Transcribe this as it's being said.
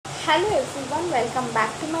Hello everyone, welcome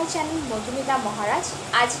back to my channel Madhumita মহারাজ।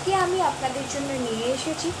 আজকে আমি আপনাদের জন্য নিয়ে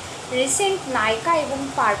এসেছি রিসেন্ট নাইকা এবং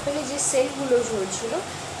পার্পেলে যে সেলগুলো চলছিল।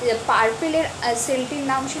 পার্পেলের সেলটির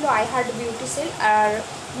নাম ছিল I hurt beauty sell, R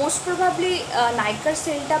most probably নাইকার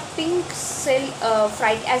সেলটা পিঙ্ক সেল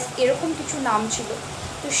ফ্রাইড অ্যাজ এরকম কিছু নাম ছিল।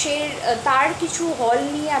 তো তার কিছু হল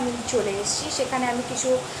নিয়ে আমি চলে এসেছি। সেখানে আমি কিছু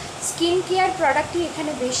স্কিন কেয়ার প্রোডাক্টই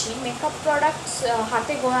এখানে বেশি, মেকআপ প্রোডাক্টস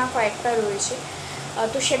হাতে গোনা কয়েকটা রয়েছে।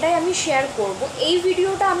 তো সেটাই আমি শেয়ার করব। এই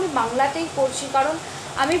ভিডিওটা আমি বাংলাতেই করছি, কারণ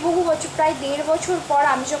আমি বহু বছর, প্রায় 1.5 বছর পর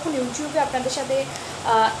আমি যখন ইউটিউবে আপনাদের সাথে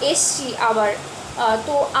এসছি আবার,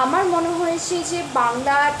 তো আমার মনে হয়েছে যে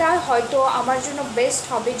বাংলাটা হয়তো আমার জন্য বেস্ট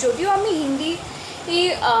হবে। যদিও আমি হিন্দি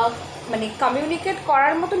মানে কমিউনিকেট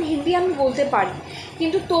করার মতন হিন্দি আমি বলতে পারি,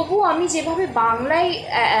 কিন্তু তবু আমি যেভাবে বাংলায়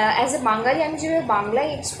অ্যাজ এ বাঙালি আমি যেভাবে বাংলায়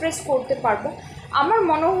এক্সপ্রেস করতে পারবো, আমার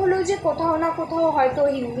মনে হলো যে কোথাও না কোথাও হয়তো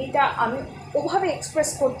হিন্দিটা আমি ওভাবে এক্সপ্রেস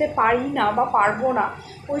করতে পারি না বা পারবো না।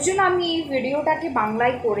 ওই জন্য আমি এই ভিডিওটাকে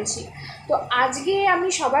বাংলায় করেছি। তো আজকে আমি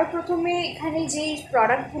সবার প্রথমে এখানে যেই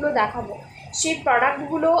প্রোডাক্টগুলো দেখাবো, সেই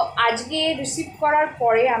প্রোডাক্টগুলো আজকে রিসিভ করার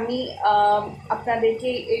পরে আমি আপনাদেরকে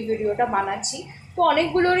এই ভিডিওটা বানাচ্ছি। তো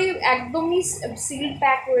অনেকগুলোরই একদমই সিল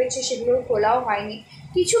প্যাক রয়েছে, সেগুলো খোলাও হয়নি।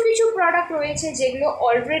 কিছু কিছু প্রোডাক্ট রয়েছে যেগুলো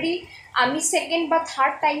অলরেডি আমি সেকেন্ড বা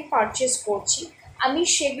থার্ড টাইম পারচেস করছি। আমি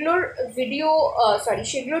সেগুলোর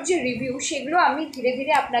সেগুলোর যে রিভিউ, সেগুলো আমি ধীরে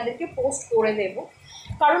ধীরে আপনাদেরকে পোস্ট করে দেব।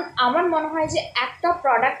 কারণ আমার মনে হয় যে একটা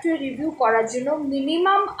প্রোডাক্টের রিভিউ করার জন্য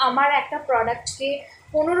মিনিমাম আমার একটা প্রোডাক্টকে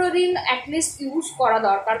 15 দিন অ্যাটলিস্ট ইউজ করা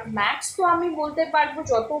দরকার। ম্যাক্স তো আমি বলতে পারবো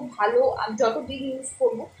যত ভালো আমি যত দিন ইউজ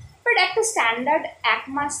করবো, বাট একটা স্ট্যান্ডার্ড 1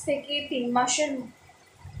 মাস থেকে 3 মাসের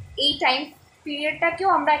এই টাইম পিরিয়ডটাকেও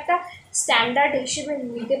আমরা একটা স্ট্যান্ডার্ড হিসেবে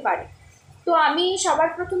নিতে পারি। তো আমি সবার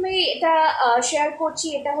প্রথমে এটা শেয়ার করছি।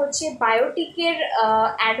 এটা হচ্ছে বায়োটিকের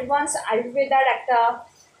অ্যাডভান্স আয়ুর্বেদার একটা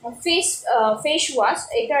ফেস ওয়াশ।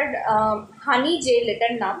 এটার হানি জেল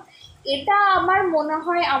এটার নাম। এটা আমার মনে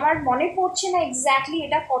হয়, আমার মনে পড়ছে না এক্স্যাক্টলি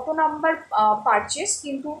এটা কত নাম্বার পারচেস,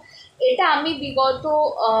 কিন্তু এটা আমি বিগত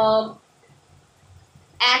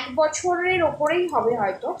 1 বছরের ওপরেই হবে,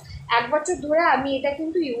 হয়তো 1 বছর ধরে আমি এটা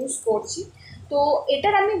কিন্তু ইউজ করছি। তো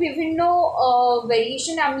এটার আমি বিভিন্ন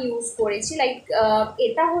ভেরিয়েশন আমি ইউজ করেছি। লাইক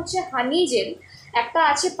এটা হচ্ছে হানি জেল, একটা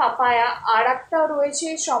আছে পাপায়া, আর একটা রয়েছে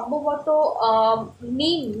সম্ভবত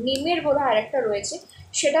নিমের বোধহয় আর একটা রয়েছে,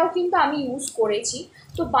 সেটাও কিন্তু আমি ইউজ করেছি।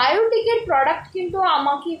 তো বায়োটিকের প্রোডাক্ট কিন্তু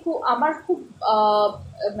আমার খুব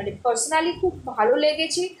মানে পার্সোনালি খুব ভালো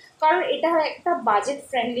লেগেছে, কারণ এটা একটা বাজেট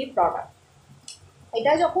ফ্রেন্ডলি প্রোডাক্ট।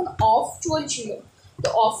 এটা যখন অফ চলছিল, তো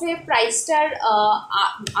অফে প্রাইসটার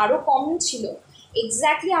আরও কম ছিল।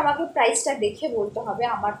 এক্স্যাক্টলি আমাকে প্রাইসটা দেখে বলতে হবে,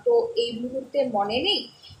 আমার তো এই মুহূর্তে মনে নেই।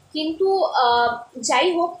 কিন্তু যাই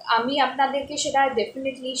হোক, আমি আপনাদেরকে সেটা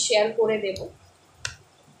ডেফিনেটলি শেয়ার করে দেব।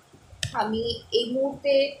 আমি এই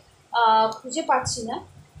মুহূর্তে খুঁজে পাচ্ছি না,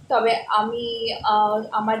 তবে আমি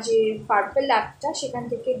আমার যে পার্পল অ্যাপটা সেখান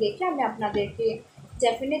থেকে দেখে আমি আপনাদেরকে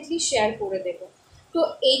ডেফিনেটলি শেয়ার করে দেবো। তো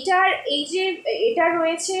এটা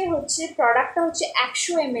রয়েছে হচ্ছে প্রোডাক্টটা হচ্ছে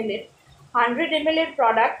 100 ml এর, 100 ml এর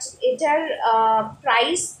প্রোডাক্ট। এটার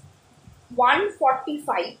প্রাইস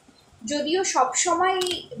 145। যদিও সবসময়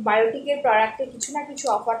বায়োটিকের প্রোডাক্টে কিছু না কিছু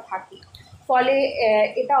অফার থাকে, ফলে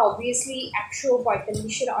এটা অবভিয়াসলি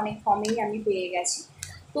 145-এর অনেক কমেই আমি পেয়ে গেছি।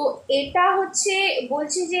 তো এটা হচ্ছে,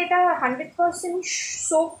 বলছি যে এটা 100%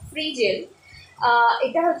 সোপ ফ্রি জেল।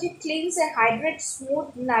 এটা হচ্ছে ক্লিনস এ hydrate smooth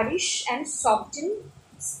Nourish and soften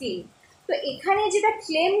skin. তো এখানে যেটা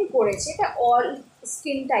ক্লেম করেছে, এটা অল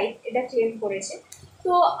স্কিন টাইপ এটা ক্লেম করেছে।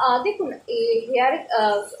 তো দেখুন, হেয়ার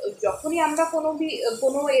যখনই আমরা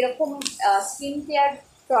কোনো এরকম স্কিন কেয়ার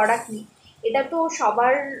প্রোডাক্ট নিই, এটা তো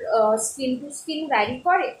সবার স্কিন টু স্কিন ভ্যারি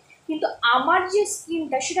করে। কিন্তু আমার যে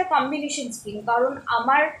স্কিনটা, সেটা কম্বিনেশন স্কিন, কারণ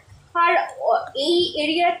আমার আর এই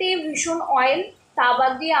এরিয়াতে ভীষণ অয়েল। তা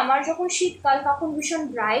বাদ দিয়ে আমার যখন শীতকাল, তখন ভীষণ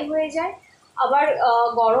ড্রাই হয়ে যায়। আবার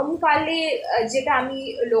গরমকালে যেটা আমি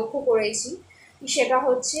লক্ষ্য করেছি, সেটা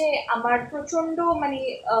হচ্ছে আমার প্রচণ্ড মানে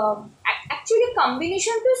অ্যাকচুয়ালি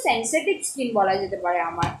কম্বিনেশন তো সেন্সিটিভ স্কিন বলা যেতে পারে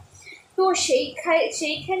আমার। তো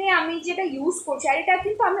সেইখানে আমি যেটা ইউজ করছি, আর এটা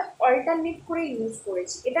কিন্তু আমি অল্টারনেট করে ইউজ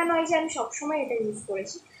করেছি, এটা নয় যে আমি সবসময় এটা ইউজ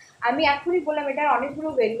করেছি। আমি এখনই বললাম এটার অনেকগুলো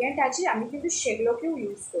ভেরিয়েন্ট আছে, আমি কিন্তু সেগুলোকেও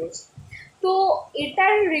ইউজ করেছি। তো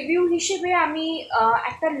এটার রিভিউ হিসেবে আমি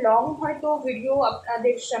একটা লং হয়তো ভিডিও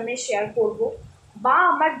আপনাদের সামনে শেয়ার করব, বা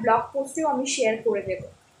আমার ব্লগ পোস্টেও আমি শেয়ার করে দেব।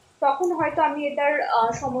 তখন হয়তো আমি এটার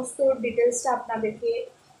সমস্ত ডিটেলসটা আপনাদেরকে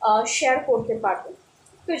শেয়ার করতে পারবো।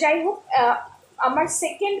 তো যাই হোক, আমার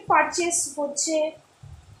সেকেন্ড পারচেস হচ্ছে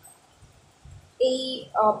এই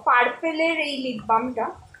পার্পেলের এই লিপ বামটা।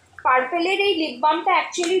 পার্পেলের এই লিপ বামটা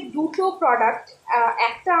অ্যাকচুয়ালি দুটো প্রোডাক্ট।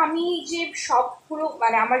 একটা আমি যে সব পুরো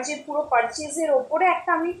মানে আমার যে পুরো পারচেজের ওপরে একটা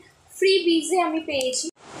আমি ফ্রি বিজে আমি পেয়েছি।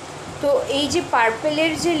 তো এই যে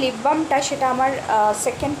পার্পেলের যে লিপ বামটা সেটা আমার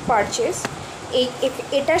সেকেন্ড পারচেজ।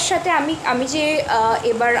 এটার সাথে আমি যে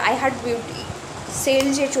এবার আই হার্ট বিউটি সেল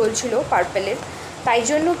যে চলছিল পার্পেলের, তাই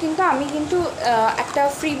জন্য কিন্তু আমি কিন্তু একটা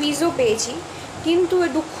ফ্রি বিজও পেয়েছি। কিন্তু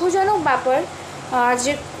দুঃখজনক ব্যাপার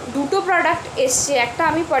যে দুটো প্রোডাক্ট এসছে, একটা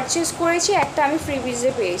আমি পারচেজ করেছি, একটা আমি ফ্রি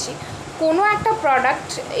বিজে পেয়েছি। কোনো একটা প্রোডাক্ট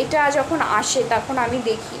এটা যখন আসে তখন আমি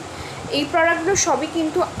দেখি এই প্রোডাক্টগুলো সবই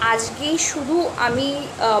কিন্তু আজকেই শুধু আমি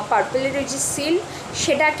পার্পেলের ওই যে সিল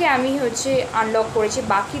সেটাকে আমি হচ্ছে আনলক করেছি।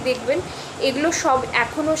 বাকি দেখবেন এগুলো সব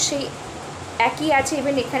এখনও সেই একই আছে,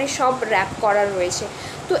 ইভেন এখানে সব র্যাপ করা রয়েছে।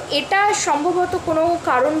 তো এটা সম্ভবত কোনো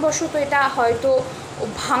কারণবশত এটা হয়তো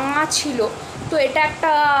ভাঙা ছিল। তো এটা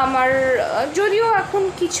একটা আমার, যদিও এখন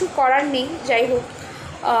কিছু করার নেই, যাই হোক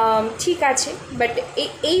ঠিক আছে। বাট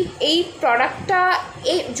এই প্রোডাক্টটা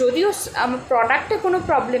যদিও আমার প্রোডাক্টে কোনো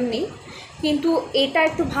প্রবলেম নেই, কিন্তু এটা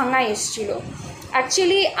একটু ভাঙা এসেছিলো।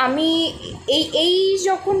 অ্যাকচুয়ালি আমি এই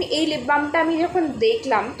যখন এই লিপ বামটা আমি যখন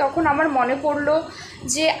দেখলাম তখন আমার মনে পড়লো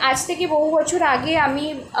যে আজ থেকে বহু বছর আগে আমি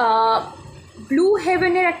ব্লু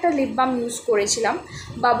হেভেনের একটা লিপ বাম ইউজ করেছিলাম,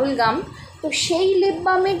 বাবল গাম। তো সেই লিপ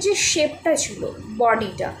বামের যে শেপটা ছিল,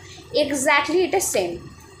 বডিটা এক্স্যাক্টলি এটা সেম।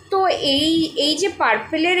 তো এই যে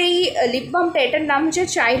পার্পেলের এই লিপ বামটা, এটার নাম হচ্ছে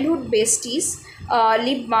চাইল্ডহুড বেস্টিস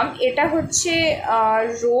লিপ বাম। এটা হচ্ছে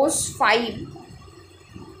রোজ 5।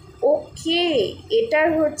 ওকে, এটার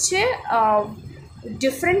হচ্ছে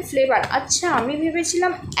ডিফারেন্ট ফ্লেভার। আচ্ছা, আমি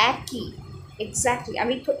ভেবেছিলাম একই। এক্স্যাক্টলি,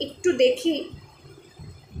 আমি তো একটু দেখি,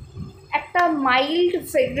 একটা মাইল্ড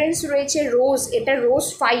ফ্রেগরেন্স রয়েছে রোজ, এটা রোজ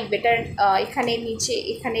 5। এটার এখানে নিচে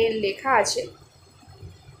এখানে লেখা আছে,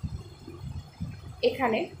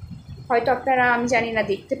 এখানে হয়তো আপনারা আমি জানি না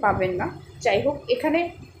দেখতে পাবেন না, যাই হোক এখানে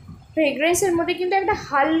ফ্রেগরেন্সের মধ্যে কিন্তু একটা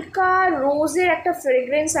হালকা রোজের একটা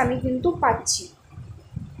ফ্রেগরেন্স আমি কিন্তু পাচ্ছি।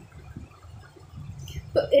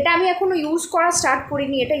 তো এটা আমি এখনও ইউজ করা স্টার্ট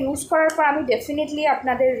করিনি, এটা ইউজ করার পর আমি ডেফিনেটলি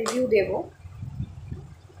আপনাদের রিভিউ দেব।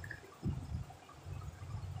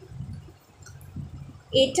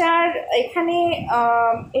 এটার এখানে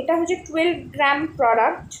এটা হচ্ছে 12 গ্রাম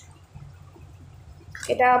প্রোডাক্ট,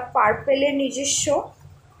 এটা পার্পেলের নিজস্ব।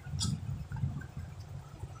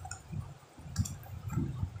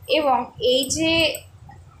 এবং এই যে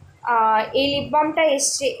এই লিপ বামটা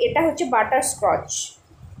এসছে এটা হচ্ছে বাটার স্কচ।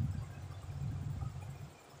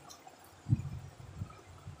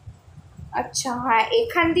 আচ্ছা হ্যাঁ,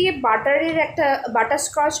 এখান দিয়ে বাটারের একটা বাটার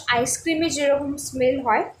স্কচ আইসক্রিমে যেরকম স্মেল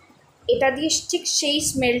হয় এটা দিয়ে ঠিক সেই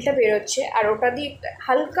স্মেলটা বেরোচ্ছে। আর ওটা দিয়ে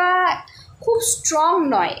হালকা, খুব স্ট্রং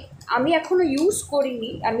নয়, আমি এখনও ইউজ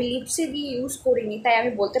করিনি, আমি লিপসে দিয়ে ইউজ করিনি তাই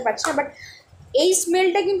আমি বলতে পারছি না, বাট এই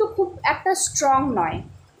স্মেলটা কিন্তু খুব একটা স্ট্রং নয়।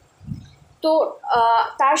 তো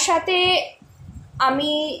তার সাথে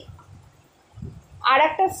আমি আর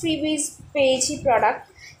একটা ফ্রিবিজ পেয়েছি প্রোডাক্ট,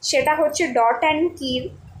 সেটা হচ্ছে dot and Kiir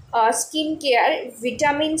skin care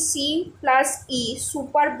vitamin C plus E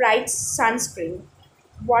super bright sunscreen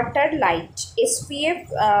water light SPF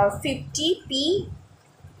 50 PA+।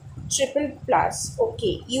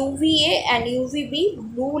 Okay, UVA and UVB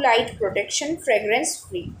blue light protection, fragrance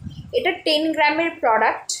free. এটা 10 গ্রামের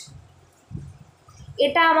প্রোডাক্ট,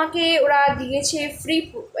 এটা আমাকে ওরা দিয়েছে ফ্রি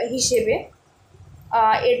হিসেবে।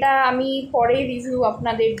 এটা আমি পরে রিভিউ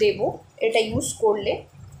আপনাদের দেব এটা ইউজ করলে।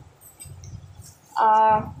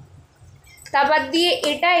 তা বাদ দিয়ে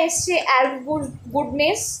এটা এসছে অ্যাল্প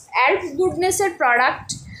গুডনেসের প্রোডাক্ট।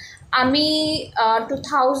 আমি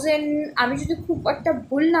 2000, আমি যদি খুব একটা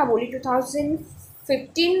ভুল না বলি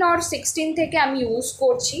 2015 or 16 থেকে আমি ইউজ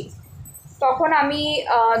করছি। তখন আমি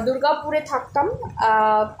দুর্গাপুরে থাকতাম,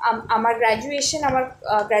 আমার গ্র্যাজুয়েশন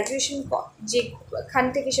যেখান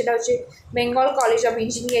থেকে সেটা হচ্ছে Bengal college of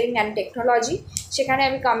engineering and technology, সেখানে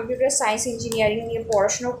আমি কম্পিউটার সায়েন্স ইঞ্জিনিয়ারিং নিয়ে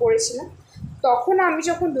পড়াশুনো করেছিলাম। তখন আমি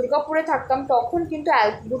যখন দুর্গাপুরে থাকতাম তখন কিন্তু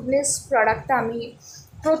অ্যাল্প গুডনেস প্রোডাক্টটা আমি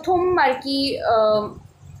প্রথম আর কি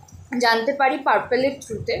জানতে পারি পার্পেলের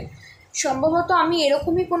থ্রুতে। সম্ভবত আমি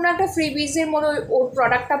এরকমই কোনো একটা ফ্রিবিজের মতো ওর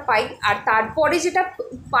প্রোডাক্টটা পাই, আর তারপরে যেটা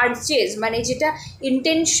পারচেজ মানে যেটা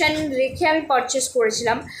ইন্টেনশন রেখে আমি পারচেজ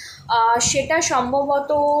করেছিলাম সেটা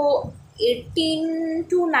সম্ভবত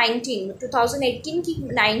 2018 কি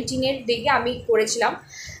 19-এর দিকে আমি করেছিলাম।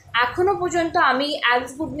 এখনও পর্যন্ত আমি অ্যালফ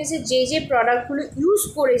গুডনেসের যে প্রোডাক্টগুলো ইউজ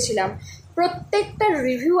করেছিলাম প্রত্যেকটা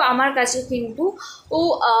রিভিউ আমার কাছে কিন্তু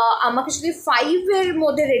আমাকে যদি 5-এর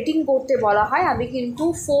মধ্যে রেটিং করতে বলা হয় আমি কিন্তু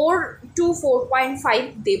 4 to 4.5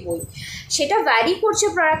 দেবই। সেটা ভ্যারি করছে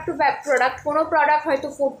প্রোডাক্ট টু প্রোডাক্ট, কোনো প্রোডাক্ট হয়তো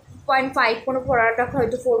 3.5, কোনো প্রোডাক্ট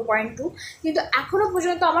হয়তো 4.2, কিন্তু এখনও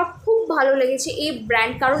পর্যন্ত আমার খুব ভালো লেগেছে এই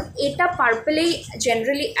ব্র্যান্ড, কারণ এটা পার্পলেই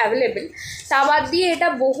জেনারেলি অ্যাভেলেবেল। তা বাদ দিয়ে এটা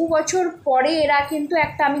বহু বছর পরে এরা কিন্তু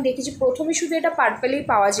একটা, আমি দেখেছি প্রথমে শুধু এটা পার্পলেই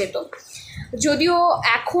পাওয়া যেত, যদিও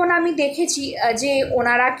এখন আমি দেখেছি যে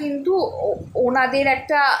ওনারা কিন্তু ওনাদের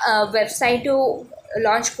একটা ওয়েবসাইটও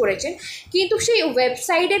লঞ্চ করেছেন, কিন্তু সেই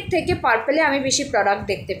ওয়েবসাইটের থেকে পার্পলে আমি বেশি প্রোডাক্ট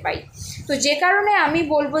দেখতে পাই। তো যে কারণে আমি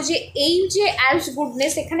বলবো যে এই যে অ্যালস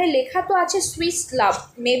গুডনেস, এখানে লেখা তো আছে সুইস লাভ,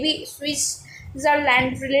 মেবি সুইজারল্যান্ড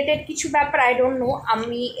রিলেটেড কিছু ব্যাপার, আই ডোন্ট নো,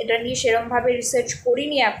 আমি এটা নিয়ে সেরকমভাবে রিসার্চ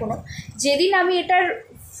করিনি এখনও। যেদিন আমি এটার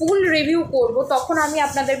ফুল রিভিউ করব তখন আমি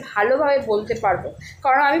আপনাদের ভালোভাবে বলতে পারবো,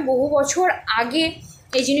 কারণ আমি বহু বছর আগে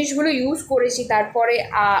এই জিনিসগুলো ইউজ করেছি, তারপরে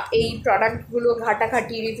এই প্রোডাক্টগুলো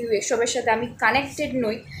ঘাটাঘাটি রিভিউ এসবের সাথে আমি কানেক্টেড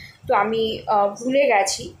নই, তো আমি ভুলে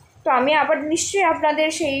গেছি। তো আমি আবার নিশ্চয়ই আপনাদের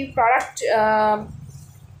সেই প্রোডাক্ট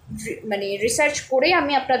মানে রিসার্চ করেই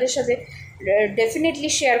আমি আপনাদের সাথে ডেফিনেটলি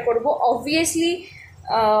শেয়ার করব। অবভিয়াসলি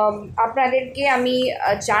আপনাদেরকে আমি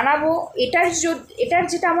জানাবো। এটার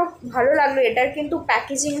যেটা আমার ভালো লাগলো, এটার কিন্তু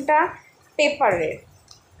প্যাকেজিংটা পেপারের,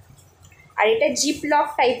 আর এটা জিপলক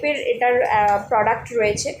টাইপের এটার প্রোডাক্ট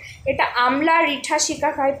রয়েছে। এটা আমলা রিঠা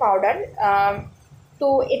শিকাকাই পাউডার। তো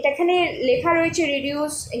এখানে লেখা রয়েছে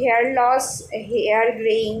reduce hair loss, hair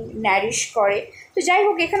greying, Nourish করে। তো যাই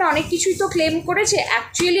হোক, এখানে অনেক কিছুই তো ক্লেম করেছে,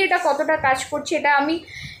 অ্যাকচুয়ালি এটা কতটা কাজ করছে এটা আমি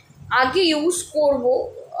আগে ইউজ করব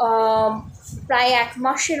প্রায় 1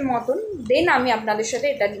 মাসের মতন, দেন আমি আপনাদের সাথে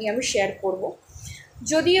এটা নিয়ে আমি শেয়ার করব।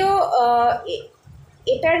 যদিও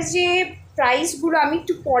এটার যে প্রাইসগুলো আমি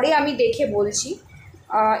একটু পরে আমি দেখে বলছি,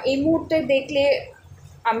 এই মুহূর্তে দেখলে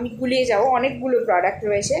আমি গুলিয়ে যাব, অনেকগুলো প্রোডাক্ট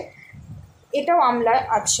রয়েছে। এটাও আমলা,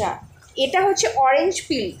 আচ্ছা এটা হচ্ছে অরেঞ্জ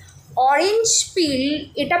পিল,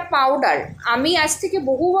 এটা পাউডার। আমি আজ থেকে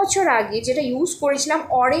বহু বছর আগে যেটা ইউজ করেছিলাম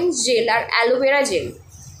অরেঞ্জ জেল আর অ্যালোভেরা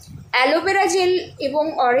জেল এবং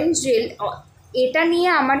অরেঞ্জ জেল, এটা নিয়ে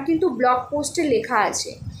আমার কিন্তু ব্লগ পোস্টে লেখা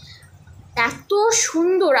আছে। এত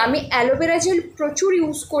সুন্দর, আমি অ্যালোভেরা জেল প্রচুর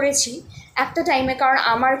ইউজ করেছি একটা টাইমে, কারণ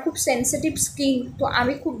আমার খুব সেন্সিটিভ স্কিন, তো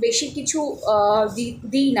আমি খুব বেশি কিছু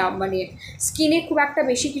দিই না, মানে স্কিনে খুব একটা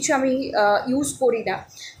বেশি কিছু আমি ইউজ করি না।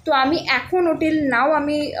 তো আমি এখন টিল নাও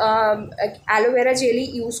আমি অ্যালোভেরা জেলই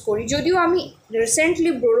ইউজ করি, যদিও আমি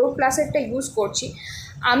রিসেন্টলি ব্রোরো প্লাসেরটা ইউজ করছি।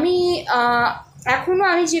 আমি এখনও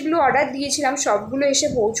আমি যেগুলো অর্ডার দিয়েছিলাম সবগুলো এসে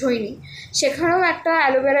পৌঁছোয়নি, সেখানেও একটা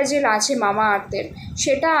অ্যালোভেরা জেল আছে মামা আর্থের,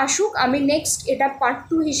 সেটা আসুক। আমি নেক্সট এটা পার্ট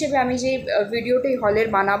 2 হিসেবে আমি যে ভিডিওটাই হলের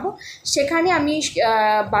বানাবো, সেখানে আমি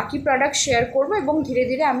বাকি প্রোডাক্ট শেয়ার করব এবং ধীরে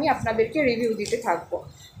ধীরে আমি আপনাদেরকে রিভিউ দিতে থাকবো।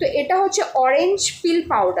 তো এটা হচ্ছে অরেঞ্জ পিল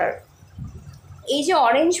পাউডার। এই যে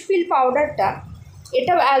অরেঞ্জ পিল পাউডারটা,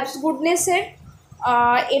 এটা অ্যালস গুডনেসের,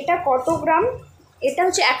 এটা কত গ্রাম, এটা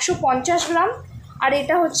হচ্ছে 150 গ্রাম, আর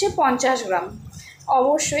এটা হচ্ছে 50 গ্রাম।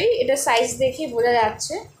 অবশ্যই এটা সাইজ দেখে বোঝা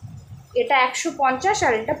যাচ্ছে, এটা 150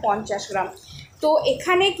 আর এটা 50 গ্রাম। তো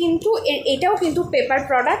এখানে কিন্তু এটাও কিন্তু পেপার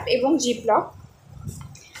প্রোডাক্ট এবং জিপলক।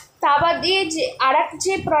 তা বাদ দিয়ে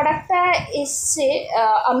যে প্রোডাক্টটা এসছে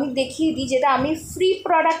আমি দেখিয়ে দিই, যেটা আমি ফ্রি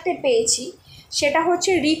প্রোডাক্টে পেয়েছি, সেটা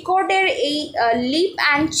হচ্ছে রিকর্ডের এই লিপ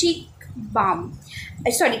অ্যান্ড চিক বাম,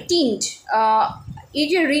 টিন্ট। এই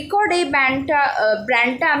যে রিকর্ড, এই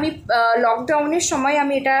ব্র্যান্ডটা আমি লকডাউনের সময়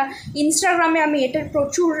আমি এটা ইনস্টাগ্রামে আমি এটার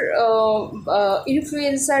প্রচুর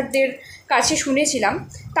ইনফ্লুয়েন্সারদের কাছে শুনেছিলাম।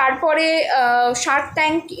 তারপরে শার্ক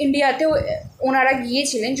ট্যাঙ্ক ইন্ডিয়াতেও ওনারা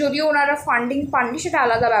গিয়েছিলেন, যদিও ওনারা ফান্ডিং পাননি, সেটা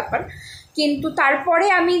আলাদা ব্যাপার। কিন্তু তারপরে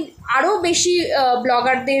আমি আরও বেশি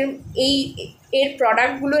ব্লগারদের এর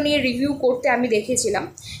প্রোডাক্টগুলো নিয়ে রিভিউ করতে আমি দেখেছিলাম,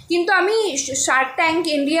 কিন্তু আমি শার্ক ট্যাঙ্ক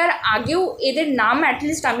ইন্ডিয়ার আগেও এদের নাম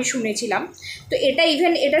অ্যাটলিস্ট আমি শুনেছিলাম। তো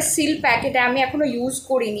এটা সিল প্যাক, এটা আমি এখনও ইউজ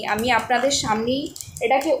করিনি, আমি আপনাদের সামনেই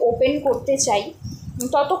এটাকে ওপেন করতে চাই।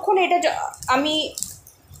 ততক্ষণ এটা আমি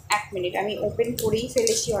 1 মিনিট, আমি ওপেন করেই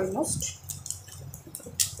ফেলেছি অলমোস্ট।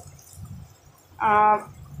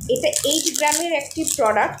 এটা 8 গ্রামের একটি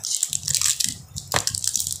প্রোডাক্ট।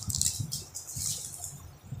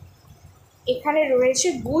 এখানে রয়েছে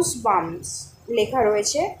গুস বামস লেখা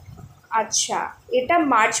রয়েছে। আচ্ছা, এটা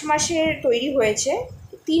মার্চ মাসে তৈরি হয়েছে,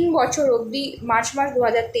 3 বছর অবধি, মার্চ মাস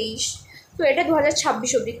 2023, তো এটা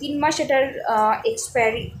 2026 অবধি 3 মাস এটার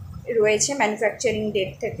এক্সপায়ারি রয়েছে ম্যানুফ্যাকচারিং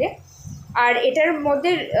ডেট থেকে। আর এটার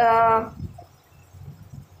মধ্যে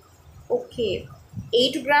ওকে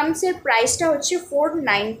 8 গ্রামসের প্রাইসটা হচ্ছে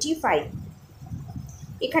 495।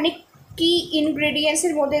 এখানে কি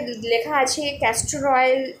ইনগ্রেডিয়েন্টসের মধ্যে লেখা আছে castor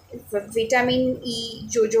oil, vitamin E,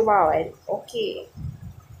 jojoba oil. ওকে,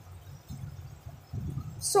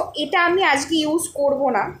 সো এটা আমি আজকে ইউজ করব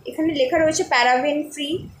না। এখানে লেখা রয়েছে paraben free,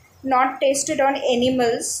 not tested on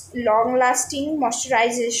animals, long lasting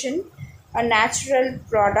moisturisation, a natural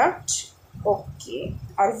product, okay,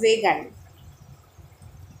 or vegan.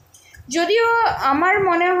 যদিও আমার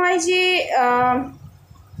মনে হয় যে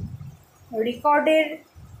রেকর্ডের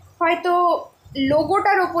হয়তো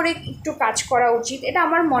লোগোটার ওপরে একটু কাজ করা উচিত, এটা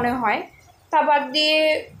আমার মনে হয়। তা বাদ দিয়ে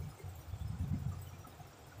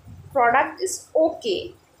প্রোডাক্ট ইজ ওকে,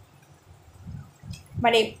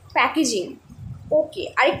 মানে প্যাকেজিং ওকে,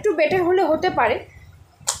 আর একটু বেটার হলে হতে পারে।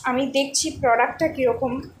 আমি দেখছি প্রোডাক্টটা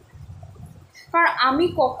কীরকম, কারণ আমি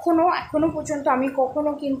এখনও পর্যন্ত আমি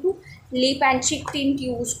কখনো কিন্তু lip and chick tint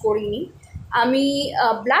use করিনি। আমি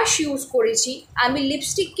ব্লাশ ইউজ করেছি, আমি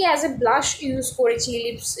লিপস্টিককে অ্যাজ এ ব্লাশ ইউজ করেছি,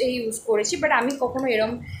 লিপসে ইউজ করেছি, বাট আমি কখনো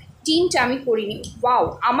এরম টিন্ট আমি করিনি। ওয়াও,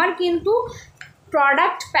 আমার কিন্তু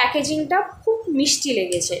প্রোডাক্ট প্যাকেজিংটা খুব মিষ্টি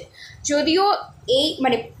লেগেছে। যদিও এই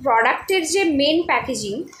মানে প্রোডাক্টের যে মেন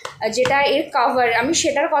প্যাকেজিং, যেটা এর কভার, আমি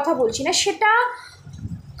সেটার কথা বলছি না, সেটা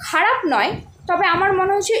খারাপ নয়, তবে আমার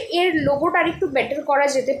মনে হচ্ছে এর লোগোটা আর একটু বেটার করা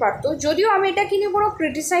যেতে পারতো। যদিও আমি এটা কিনে কোনো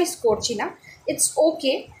ক্রিটিসাইজ করছি না, ইটস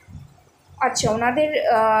ওকে। আচ্ছা, ওনাদের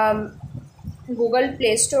গুগল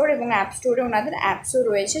প্লে স্টোর এবং অ্যাপ স্টোরে ওনাদের অ্যাপসও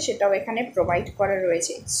রয়েছে, সেটাও এখানে প্রোভাইড করা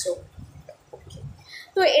রয়েছে। It's okay.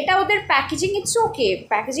 তো এটা ওদের প্যাকেজিং, ইটস ওকে,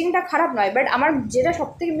 প্যাকেজিংটা খারাপ নয়, বাট আমার যেটা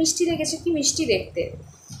সবথেকে মিষ্টি লেগেছে, কি মিষ্টি দেখতে।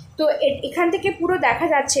 তো এখান থেকে পুরো দেখা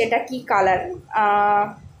যাচ্ছে এটা কি কালার।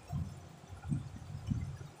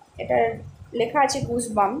 এটা লেখা আছে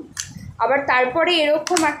গুজবাম, আবার তারপরে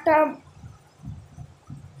এরকম একটা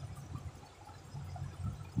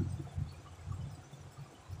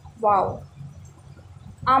ওয়াও।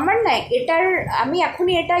 আমার না এটার, আমি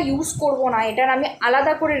এখনই এটা ইউজ করব না, এটার আমি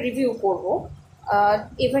আলাদা করে রিভিউ করব,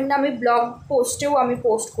 ইভেন আমি ব্লগ পোস্টেও আমি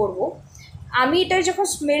পোস্ট করব। আমি এটার যখন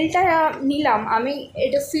স্মেলটা নিলাম, আমি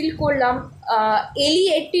এটা ফিল করলাম এলি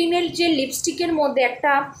 18-এর যে লিপস্টিকের মধ্যে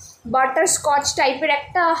একটা বাটার স্কচ টাইপের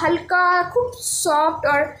একটা হালকা খুব সফট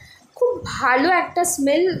আর খুব ভালো একটা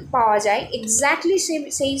স্মেল পাওয়া যায়। এক্স্যাক্টলি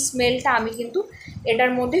সেই স্মেলটা আমি কিন্তু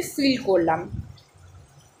এটার মধ্যে ফিল করলাম।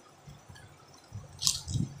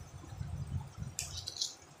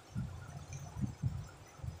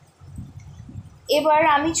 এবার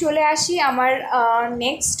আমি চলে আসি আমার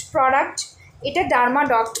নেক্সট প্রোডাক্ট। এটা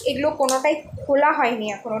ডার্মাডক্ট, এগুলো কোনোটাই খোলা হয়নি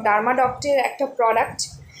এখনও, ডার্মাডক্টের একটা প্রোডাক্ট।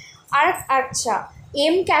 আর আচ্ছা,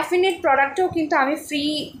 এম ক্যাফিনের প্রোডাক্টও কিন্তু আমি ফ্রি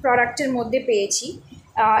প্রোডাক্টের মধ্যে পেয়েছি।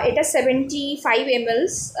 এটা 75 ml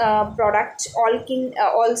product,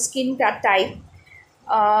 all skin type,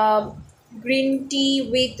 green tea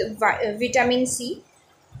with vitamin C.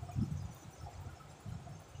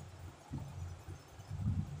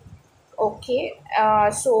 Okay,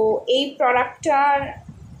 so এই প্রোডাক্টটার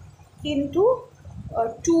কিন্তু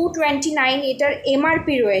 229 এটার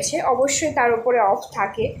এমআরপি রয়েছে, অবশ্যই তার উপরে অফ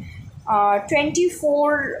থাকে।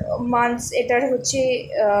 24 মান্থস এটার হচ্ছে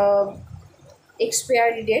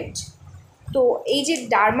এক্সপায়ারি ডেট। তো এই যে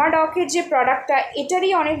ডার্মাডকের যে প্রোডাক্টটা,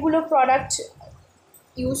 এটারই অনেকগুলো প্রোডাক্ট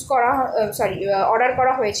অর্ডার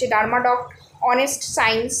করা হয়েছে। ডার্মাডক অনেস্ট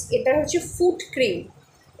সাইন্স, এটা হচ্ছে ফুট ক্রিম,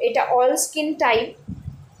 এটা অল স্কিন টাইপ।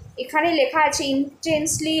 এখানে লেখা আছে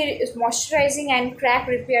intensely moisturising and crack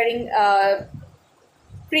repairing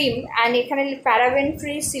cream, and এখানে paraben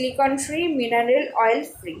free, silicon free, mineral oil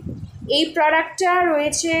free. এই প্রোডাক্টটা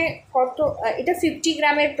রয়েছে কত, এটা 50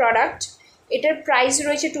 গ্রামের প্রোডাক্ট। এটার প্রাইস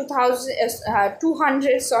রয়েছে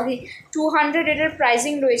 200 এটার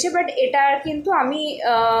প্রাইসিং রয়েছে, বাট এটার কিন্তু আমি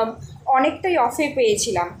অনেকটাই অফে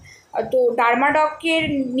পেয়েছিলাম। তো ডার্মাডকের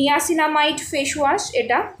নিয়াসিনামাইড ফেস ওয়াশ,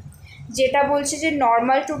 এটা যেটা বলছে যে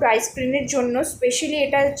নর্মাল টু ড্রাই স্কিনের জন্য স্পেশালি,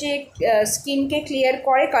 এটা হচ্ছে স্কিনকে ক্লিয়ার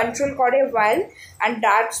করে, কন্ট্রোল করে ওয়েল, অ্যান্ড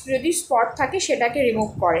ডার্ক যদি স্পট থাকে সেটাকে রিমুভ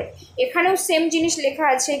করে। এখানেও সেম জিনিস লেখা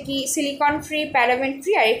আছে কি সিলিকন ফ্রি, প্যারাবেন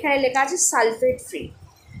ফ্রি, আর এখানে লেখা আছে সালফেট ফ্রি।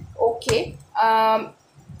 ওকে,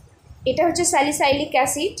 এটা হচ্ছে স্যালিসাইলিক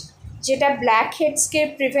অ্যাসিড, যেটা ব্ল্যাক হেডসকে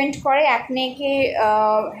প্রিভেন্ট করে, অ্যাকনেকে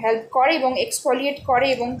হেল্প করে এবং এক্সফোলিয়েট করে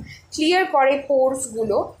এবং ক্লিয়ার করে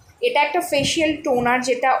পোরসগুলো। এটা একটা ফেশিয়াল টোনার,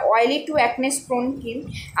 যেটা oily two Acnes prone skin.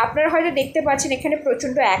 আপনারা হয়তো দেখতে পাচ্ছেন এখানে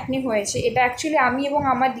প্রচণ্ড অ্যাকনে হয়েছে। এটা অ্যাকচুয়ালি আমি এবং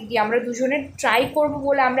আমার দিদি, আমরা দুজনে ট্রাই করব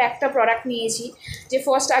বলে আমরা একটা প্রোডাক্ট নিয়েছি, যে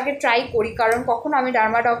ফার্স্ট আগে ট্রাই করি, কারণ কখনো আমি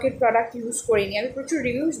ডার্মাডকের প্রোডাক্ট ইউজ করিনি। আমি প্রচুর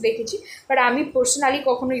রিভিউজ দেখেছি, বাট আমি পার্সোনালি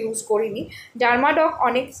কখনো ইউজ করিনি। ডার্মাডক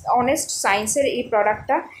অনেস্ট সায়েন্সের এই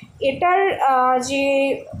প্রোডাক্টটা, এটার যে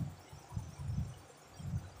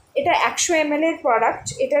এটা 100 ml এর প্রোডাক্ট,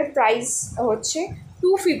 এটার প্রাইস হচ্ছে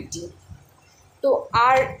 250। তো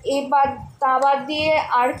আর তা বাদ দিয়ে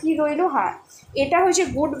আর কি রইল, হ্যাঁ, এটা হচ্ছে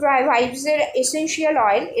গুড ভাইবসের এসেনশিয়াল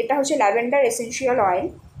অয়েল, এটা হচ্ছে ল্যাভেন্ডার এসেনশিয়াল অয়েল।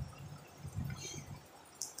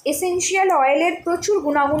 এসেনশিয়াল অয়েলের প্রচুর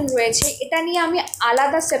গুণাগুণ রয়েছে, এটা নিয়ে আমি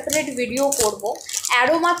আলাদা সেপারেট ভিডিও করব।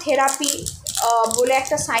 অ্যারোমা থেরাপি বলে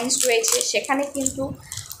একটা সায়েন্স রয়েছে, সেখানে কিন্তু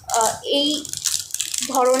এই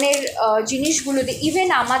ধরনের জিনিসগুলোতে ইভেন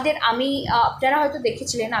আপনারা হয়তো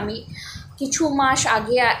দেখেছিলেন, আমি কিছু মাস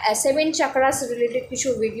আগে 7 চাকরাস রিলেটেড কিছু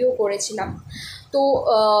ভিডিও করেছিলাম। তো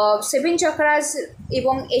 7 চাকরাস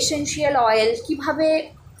এবং এসেনশিয়াল অয়েল কিভাবে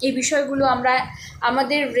এই বিষয়গুলো আমরা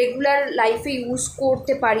আমাদের রেগুলার লাইফে ইউজ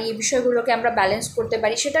করতে পারি, এই বিষয়গুলোকে আমরা ব্যালেন্স করতে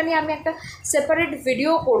পারি, সেটা নিয়ে আমি একটা সেপারেট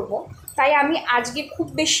ভিডিও করব। তাই আমি আজকে খুব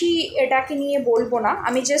বেশি এটাকে নিয়ে বলবো না,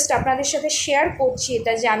 আমি জাস্ট আপনাদের সাথে শেয়ার করছি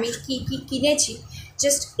এটা যে আমি কি কি কিনেছি,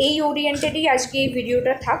 জাস্ট এই ওরিয়েন্টেডই আজকে এই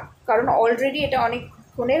ভিডিওটা থাক, কারণ অলরেডি এটা অনেক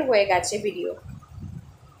ফোনের হয়ে গেছে ভিডিও।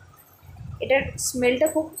 এটার স্মেলটা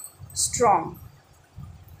খুব স্ট্রং।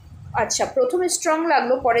 আচ্ছা, প্রথমে স্ট্রং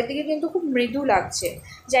লাগলো, পরের দিকে কিন্তু খুব মৃদু লাগছে।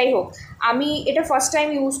 যাই হোক, আমি এটা ফার্স্ট টাইম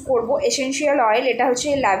ইউজ করব এসেনশিয়াল অয়েল। এটা হচ্ছে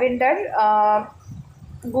ল্যাভেন্ডার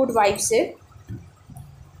গুড ভাইবসের।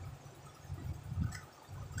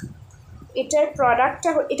 এটার প্রোডাক্টটা,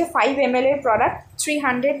 এটা 5 ml এর প্রোডাক্ট,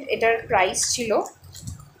 300 এটার প্রাইস ছিল,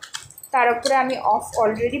 তার উপরে আমি অফ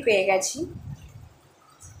অলরেডি পেয়ে গেছি।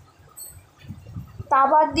 তা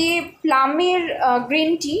বাদ দিয়ে প্লামের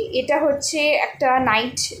গ্রিন টি, এটা হচ্ছে একটা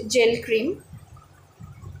নাইট জেল ক্রিম,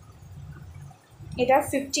 এটা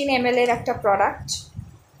 15 ml এর একটা প্রোডাক্ট,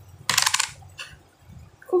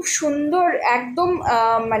 খুব সুন্দর একদম।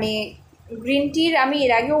 মানে গ্রিন টির আমি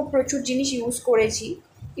এর আগেও প্রচুর জিনিস ইউজ করেছি,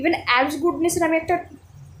 ইভেন অ্যাবস গুডনেসের আমি একটা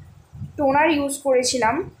টোনার ইউজ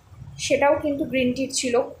করেছিলাম, সেটাও কিন্তু গ্রিন টির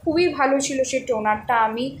ছিল, খুবই ভালো ছিল সেই টোনারটা।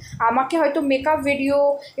 আমাকে হয়তো মেকআপ ভিডিও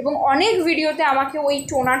এবং অনেক ভিডিওতে আমাকে ওই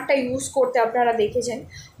টোনারটা ইউজ করতে আপনারা দেখেছেন,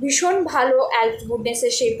 ভীষণ ভালো অ্যাবস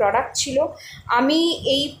গুডনেসের সেই প্রোডাক্ট ছিল। আমি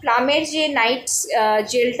এই প্লামের যে নাইট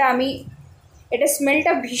জেলটা, এটা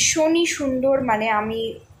স্মেলটা ভীষণই সুন্দর, মানে আমি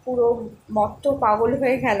পুরো মত্ত পাগল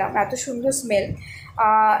হয়ে গেলাম, এত সুন্দর স্মেল।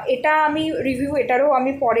 এটা আমি এটারও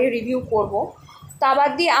আমি পরে রিভিউ করব। তা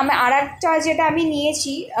বাদ দিয়ে আমি আর একটা যেটা আমি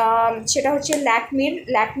নিয়েছি, সেটা হচ্ছে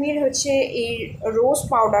ল্যাকমির হচ্ছে এই রোজ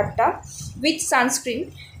পাউডারটা উইথ সানস্ক্রিন।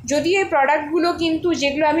 যদিও এই প্রোডাক্টগুলো কিন্তু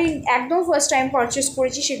যেগুলো আমি একদম ফার্স্ট টাইম পারচেস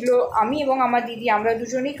করেছি, সেগুলো আমি এবং আমার দিদি আমরা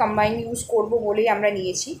দুজনেই কম্বাইন ইউজ করব বলেই আমরা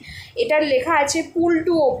নিয়েছি। এটার লেখা আছে পুল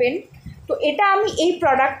টু ওপেন। তো এটা আমি এই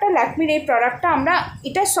প্রোডাক্টটা, ল্যাকমির এই প্রোডাক্টটা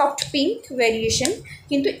এটা সফট পিঙ্ক ভ্যারিয়েশন,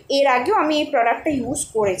 কিন্তু এর আগেও আমি এই প্রোডাক্টটা ইউজ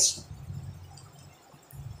করেছি।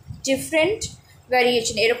 ডিফারেন্ট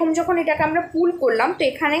ভ্যারিয়েশন, এরকম যখন এটাকে আমরা পুল করলাম, তো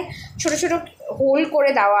এখানে ছোট ছোট হোল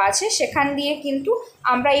করে দেওয়া আছে, সেখান দিয়ে কিন্তু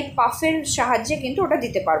আমরা এই পাফের সাহায্যে কিন্তু ওটা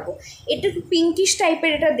দিতে পারবো। এটা পিঙ্কিশ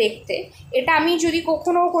টাইপের এটা দেখতে। এটা আমি যদি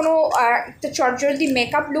কখনো কোনো একটা চটজলদি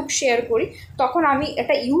মেকআপ লুক শেয়ার করি, তখন আমি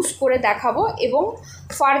এটা ইউজ করে দেখাবো এবং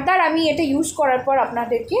ফার্দার আমি এটা ইউজ করার পর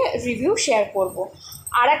আপনাদেরকে রিভিউ শেয়ার করব।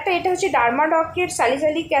 আর একটা, এটা হচ্ছে ডার্মাডকের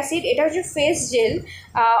স্যালিসাইলিক অ্যাসিড, এটা হচ্ছে face jail,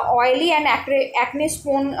 oily and acne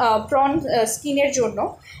prawn স্কিনের জন্য।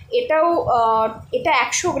 এটা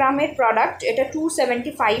 100 গ্রামের প্রোডাক্ট, এটা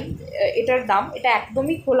 275 এটার দাম। এটা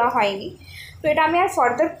একদমই খোলা হয়নি, তো এটা আমি আর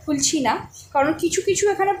ফার্দার খুলছি না, কারণ কিছু কিছু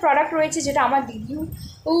এখানে প্রোডাক্ট রয়েছে যেটা আমার দিদিও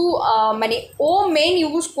মানে ও মেন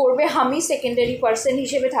ইউজ করবে, আমি সেকেন্ডারি পার্সন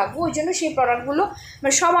হিসেবে থাকবো, ওই জন্য সেই প্রোডাক্টগুলো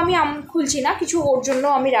সব আমি খুলছি না, কিছু ওর জন্য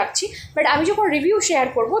আমি রাখছি। বাট আমি যখন রিভিউ শেয়ার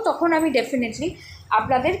করব, তখন আমি ডেফিনেটলি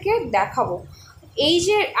আপনাদেরকে দেখাবো। এই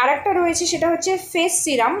যে আরেকটা রয়েছে, সেটা হচ্ছে ফেস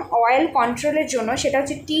সিরাম অয়েল কন্ট্রোলের জন্য, সেটা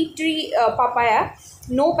হচ্ছে tea tree papaya,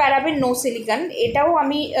 no paraben no silicon. এটাও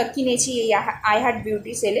আমি কিনেছি এই আই হার্ট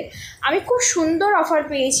বিউটি সেলে। আমি খুব সুন্দর অফার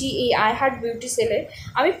পেয়েছি এই আই হার্ট বিউটি সেলে।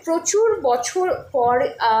 আমি প্রচুর বছর পর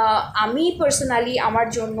আমি পার্সোনালি আমার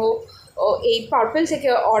জন্য এই পার্পল থেকে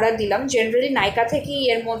অর্ডার দিলাম। জেনারেলি নাইকা থেকেই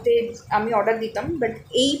এর মধ্যে আমি অর্ডার দিতাম, বাট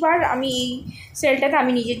এইবার আমি এই সেলটাতে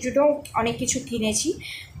আমি নিজের জন্য অনেক কিছু কিনেছি।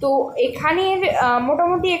 তো এখানের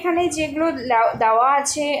মোটামুটি এখানে যেগুলো দেওয়া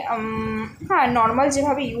আছে, হ্যাঁ নর্মাল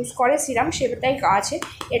যেভাবে ইউজ করে সিরাম সেটাই আছে,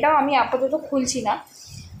 এটাও আমি আপাতত খুলছি না।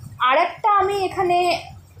 আর একটা আমি এখানে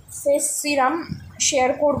ফেস সিরাম শেয়ার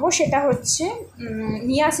করব, সেটা হচ্ছে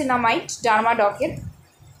নিয়াসিনামাইড ডার্মাডকের।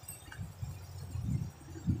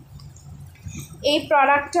 এই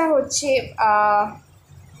প্রোডাক্টটা হচ্ছে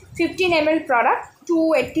 15 ml প্রোডাক্ট,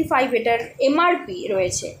 285 এটার এমআরপি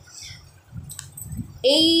রয়েছে।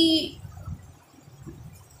 এই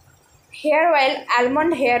hair oil,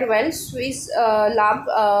 almond hair oil, Swiss লাভ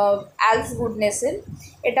অ্যালফ গুডনেসের।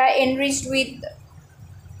 এটা enriched with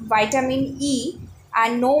vitamin E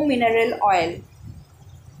and no mineral oil.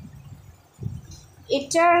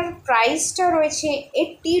 এটার প্রাইসটা রয়েছে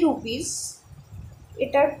 80 রুপিস।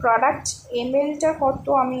 এটার প্রোডাক্ট এমএলটা কত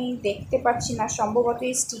আমি দেখতে পাচ্ছি না, সম্ভবত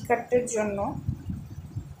এই স্টিকারটার জন্য।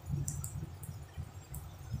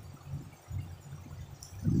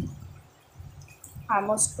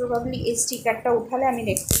 মোস্ট প্রবাবলি এই স্টিকারটা উঠালে আমি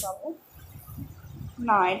দেখতে পাবো।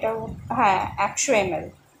 না এটা, হ্যাঁ 100 ml,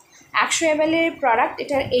 100 ml এর প্রোডাক্ট,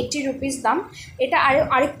 এটার 80 রুপিস দাম। এটা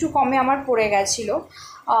আরেকটু কমে আমার পড়ে গেছিলো।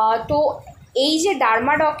 তো এই যে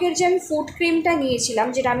ডার্মাডকের যে আমি ফুড ক্রিমটা নিয়েছিলাম,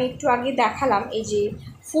 যেটা আমি একটু আগে দেখালাম, এই যে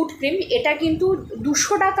ফুড ক্রিম, এটা কিন্তু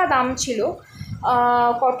 200 টাকা দাম ছিল।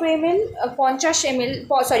 কত ml, 50 ml,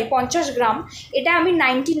 সরি 50 গ্রাম। এটা আমি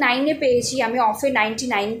 99-এ পেয়েছি, আমি অফে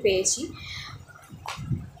 99 পেয়েছি।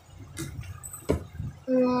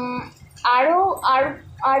 আরও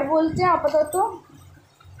আর বলতে আপাতত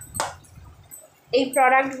এই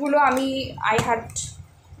প্রোডাক্টগুলো আমি আইহার্ট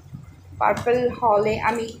পার্পল হলে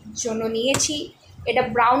আমি জন্য নিয়েছি। এটা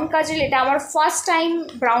ব্রাউন কাজল, এটা আমার ফার্স্ট টাইম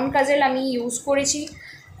ব্রাউন কাজল আমি ইউজ করেছি।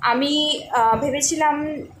 আমি ভেবেছিলাম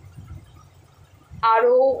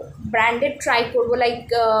আরও ব্র্যান্ডেড ট্রাই করবো, like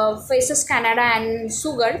faces Canada and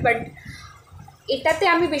sugar, but এটাতে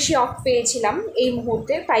আমি বেশি অফ পেয়েছিলাম এই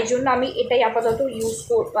মুহূর্তে, তাই জন্য আমি এটাই আপাতত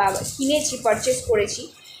কিনেছি, পারচেস করেছি।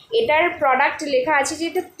 এটার প্রোডাক্ট লেখা আছে যে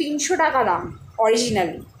এটা 300 টাকা দাম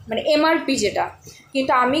অরিজিনালি, মানে এমআরপি যেটা,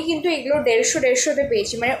 কিন্তু আমি কিন্তু এগুলো 150-150-তে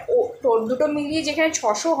পেয়েছি, মানে দুটো মিলিয়ে যেখানে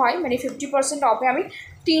 600 হয়, মানে 50% অফে আমি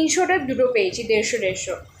 300-টা দুটো পেয়েছি,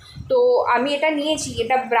 150-150। তো আমি এটা নিয়েছি,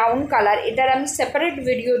 এটা ব্রাউন কালার। এটার আমি সেপারেট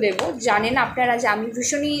ভিডিও দেব, জানেন আপনারা যে আমি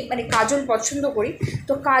ভীষণই মানে কাজল পছন্দ করি,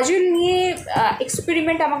 তো কাজল নিয়ে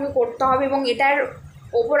এক্সপেরিমেন্ট আমাকে করতে হবে, এবং এটার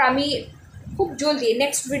ওপর আমি খুব জলদি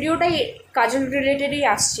নেক্সট ভিডিওটাই কাজল রিলেটেডই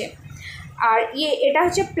আসছে। আর এটা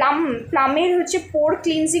হচ্ছে প্লামের হচ্ছে পোর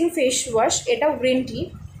ক্লিনজিং ফেস ওয়াশ, এটাও গ্রিন টি।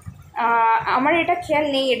 আমার এটা খেয়াল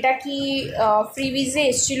নেই এটা কি ফ্রিবিজে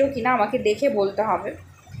এসেছিলো কিনা, আমাকে দেখে বলতে হবে।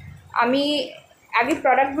 আমি আগে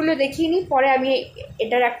প্রোডাক্টগুলো দেখিয়ে নিই, পরে আমি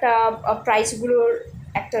এটার একটা প্রাইসগুলোর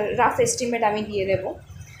একটা রাফ এস্টিমেট আমি দিয়ে দেব।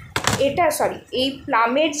 এটা এই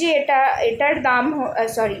প্লামের যে এটার দাম,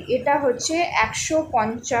 এটা হচ্ছে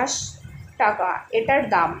 150 টাকা এটার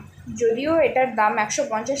দাম, যদিও এটার দাম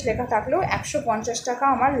 150 লেখা থাকলেও 150 টাকা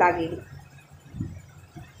আমার লাগেনি।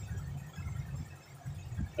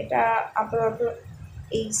 এটা আপাতত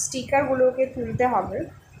এই স্টিকারগুলোকে তুলতে হবে।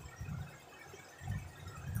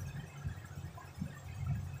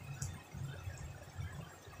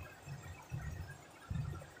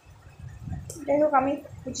 যাই হোক, আমি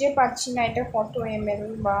খুঁজে পাচ্ছি না এটা কত ml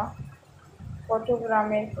বা কত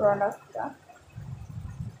গ্রামের প্রোডাক্টটা।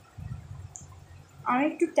 আমি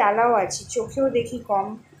একটু ট্যালাও আছি, চোখেও দেখি কম।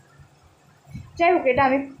 যাই হোক, এটা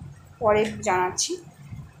আমি পরে জানাচ্ছি।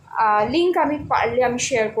 লিঙ্ক আমি পারলে আমি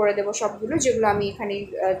শেয়ার করে দেবো সবগুলো, যেগুলো আমি এখানে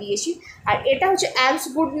দিয়েছি। আর এটা হচ্ছে অ্যালস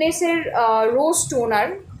গুডনেসের রোজ টোনার।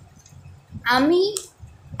 আমি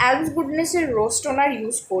অ্যালস গুডনেসের রোজ টোনার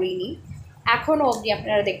ইউজ করিনি এখনও অবধি,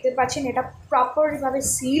 আপনারা দেখতে পাচ্ছেন এটা প্রপারভাবে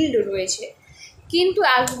সিলড রয়েছে, কিন্তু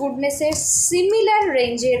অ্যালস গুডনেসের সিমিলার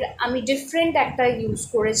রেঞ্জের আমি ডিফারেন্ট একটা ইউজ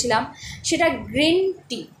করেছিলাম, সেটা গ্রিন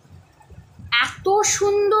টি। এত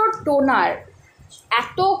সুন্দর টোনার,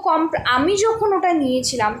 এত কম। আমি যখন ওটা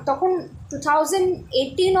নিয়েছিলাম তখন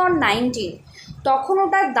 2018 or 19, তখন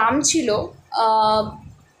ওটার দাম ছিল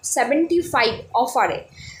 75 অফারে।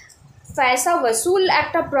 পয়সা ওসুল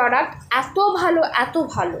একটা প্রোডাক্ট, এত ভালো এত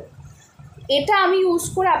ভালো। এটা আমি ইউজ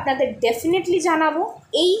করে আপনাদের ডেফিনেটলি জানাবো।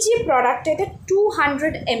 এই যে প্রোডাক্টটা, এটা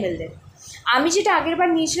 200 ml এর। আমি যেটা আগের বার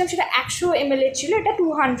নিয়েছিলাম সেটা 100 ml এর ছিল, এটা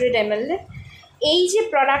 200 ml এর। এই যে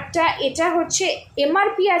প্রোডাক্টটা, এটা হচ্ছে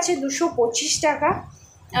এমআরপি আছে 225 টাকা।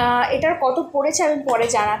 এটার কত পড়েছে আমি পরে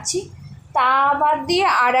জানাচ্ছি। তা বাদ দিয়ে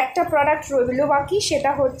আর একটা প্রোডাক্ট রইল বাকি,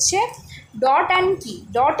 সেটা হচ্ছে ডট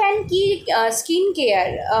অ্যান্ড কি skin care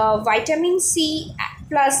vitamin C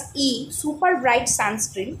plus E super bright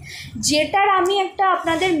sunscreen, যেটার আমি একটা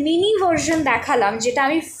আপনাদের মিনি ভার্সন দেখালাম, যেটা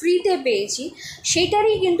আমি ফ্রিতে পেয়েছি।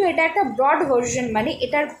 সেটারই কিন্তু এটা একটা ব্রড ভার্সন, মানে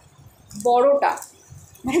এটার বড়টা,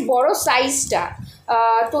 মানে বড় সাইজটা।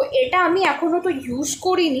 তো এটা আমি এখনও তো ইউজ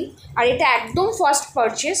করিনি, আর এটা একদম ফার্স্ট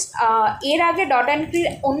পারচেস। এর আগে ডট অ্যান্ড কির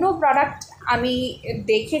অন্য প্রোডাক্ট আমি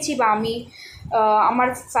দেখেছি, বা আমি আমার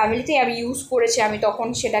ফ্যামিলিতে আমি ইউজ করেছি, আমি তখন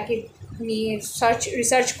সেটাকে নিয়ে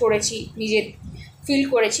রিসার্চ করেছি, নিজে ফিল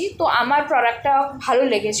করেছি, তো আমার প্রোডাক্টটা ভালো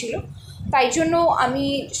লেগেছিলো, তাই জন্য আমি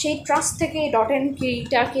সেই ট্রাস্ট থেকে ডট অ্যান্ড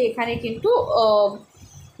কিটাকে এখানে কিন্তু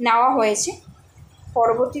নেওয়া হয়েছে।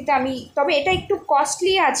 পরবর্তীতে আমি, তবে এটা একটু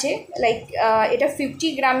কস্টলি আছে, লাইক এটা 50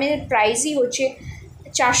 গ্রামের প্রাইসই হচ্ছে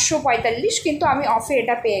 445, কিন্তু আমি অফে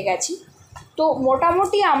এটা পেয়ে গেছি। তো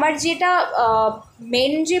মোটামুটি আমার যেটা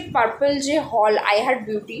মেন যে পার্পল যে হল আইহার্ট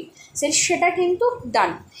বিউটি সেটা কিন্তু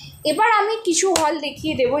ডান। এবার আমি কিছু হল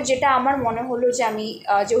দেখিয়ে দেবো, যেটা আমার মনে হলো যে আমি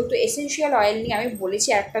যেহেতু এসেনশিয়াল অয়েল নিয়ে আমি বলেছি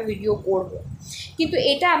একটা ভিডিও করব, কিন্তু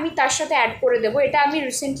এটা আমি তার সাথে অ্যাড করে দেবো। এটা আমি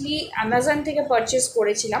রিসেন্টলি অ্যামাজন থেকে পারচেস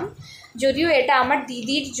করেছিলাম। যদিও এটা আমার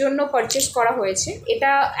দিদির জন্য পারচেস করা হয়েছে।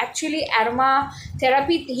 এটা অ্যাকচুয়ালি অ্যারোমা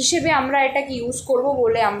থেরাপি হিসেবে আমরা এটাকে ইউজ করব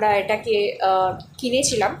বলে আমরা এটাকে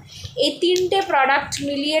কিনেছিলাম। এই 3টে প্রোডাক্ট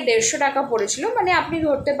মিলিয়ে 150 টাকা পড়েছিল, মানে আপনি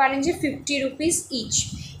ধরতে পারেন যে 50 রুপিস ইচ।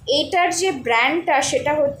 এটার যে ব্র্যান্ডটা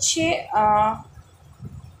সেটা হচ্ছে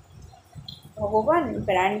ভগবান,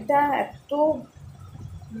 ব্র্যান্ডটা এত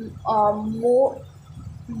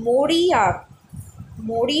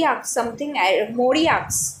মোরিয়াক সামথিং,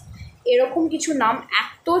 মোরিয়াক্স এরকম কিছু নাম,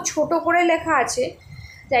 এত ছোট করে লেখা আছে।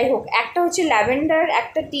 যাই হোক, একটা হচ্ছে ল্যাভেন্ডার,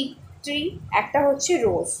 একটা টি ট্রি, একটা হচ্ছে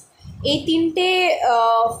রোজ। এই 3টে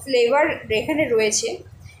ফ্লেভার এখানে রয়েছে।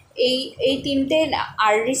 এই 3টে।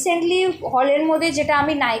 আর রিসেন্টলি হলের মধ্যে যেটা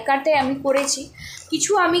আমি নাইকাতে আমি করেছি,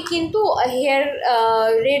 কিছু আমি কিন্তু হেয়ার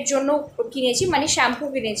এর জন্য কিনেছি, মানে শ্যাম্পু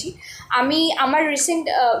কিনেছি। আমি আমার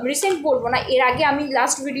রিসেন্ট বলবো না, এর আগে আমি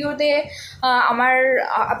লাস্ট ভিডিওতে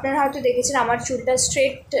আপনারা হয়তো দেখেছেন আমার চুলটা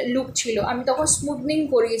স্ট্রেট লুক ছিল, আমি তখন স্মুথনিং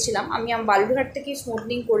করিয়েছিলাম। আমি বালুরঘাট থেকে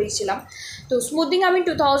স্মুথনিং করিয়েছিলাম। তো স্মুথনিং আমি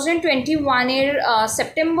 2021-এর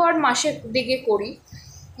সেপ্টেম্বর মাসের দিকে করি।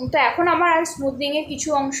 তো এখন আমার আর স্মুথনিংয়ের কিছু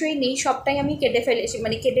অংশই নেই, সবটাই আমি কেটে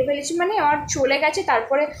ফেলেছি মানে আমার চলে গেছে।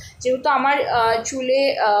 তারপরে যেহেতু আমার চুলে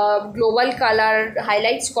গ্লোবাল কালার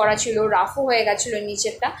হাইলাইটস করা ছিল, রাফও হয়ে গেছিলো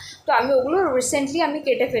নিচেরটা, তো আমি ওগুলো রিসেন্টলি আমি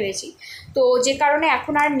কেটে ফেলেছি। তো যে কারণে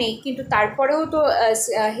এখন আর নেই, কিন্তু তারপরেও তো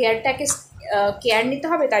হেয়ারটাকে কেয়ার নিতে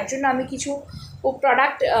হবে, তার জন্য আমি কিছু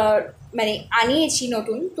প্রোডাক্ট মানে আনিয়েছি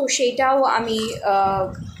নতুন। তো সেইটাও আমি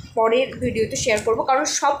পরের ভিডিওতে শেয়ার করব, কারণ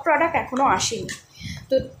সব প্রোডাক্ট এখনও আসেনি।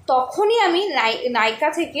 তো তখনই আমি নাইকা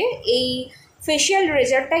থেকে এই ফেশিয়াল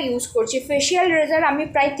রেজারটা ইউজ করছি। ফেশিয়াল রেজার আমি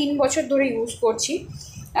প্রায় 3 বছর ধরে ইউজ করছি।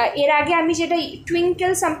 এর আগে আমি যেটা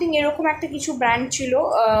টুইঙ্কেল সামথিং এরকম একটা কিছু ব্র্যান্ড ছিল,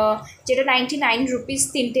 যেটা 99 রুপিস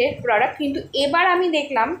 3টে প্রোডাক্ট, কিন্তু এবার আমি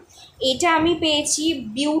দেখলাম এটা আমি পেয়েছি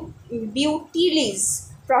বিউটিলিজ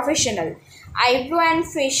professional eyebrow and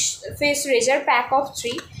face razor pack of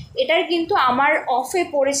 3। এটার কিন্তু আমার অফে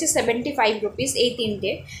পড়েছে 75 রুপিস এই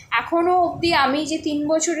 3টে। এখনও অবধি আমি যে 3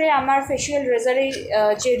 বছরে আমার ফেশিয়াল রেজারের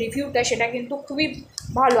যে রিভিউটা, সেটা কিন্তু খুবই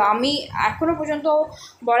ভালো। আমি এখনও পর্যন্ত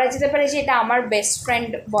বলা যেতে পারে যে এটা আমার বেস্ট ফ্রেন্ড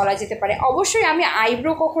বলা যেতে পারে। অবশ্যই আমি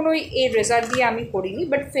আইব্রো কখনোই এই রেজার দিয়ে আমি করিনি,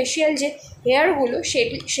 বাট ফেশিয়াল যে হেয়ারগুলো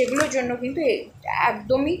সেগুলোর জন্য কিন্তু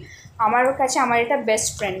একদমই আমার কাছে আমার এটা বেস্ট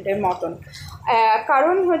ফ্রেন্ডের মতন।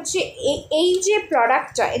 কারণ হচ্ছে এই যে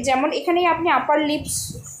প্রোডাক্টটা, যেমন এখানে আপনি আপার লিপস,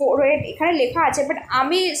 ফোরহেড এখানে লেখা আছে, বাট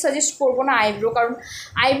আমি সাজেস্ট করবো না আইব্রো, কারণ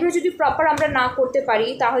আইব্রো যদি প্রপার আমরা না করতে পারি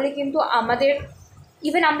তাহলে কিন্তু আমাদের,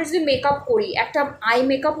 ইভেন আমরা যদি মেকআপ করি, একটা আই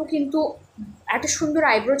মেকআপও কিন্তু একটা সুন্দর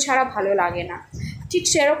আইব্রো ছাড়া ভালো লাগে না। ঠিক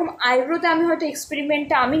সেরকম আইব্রোতে আমি হয়তো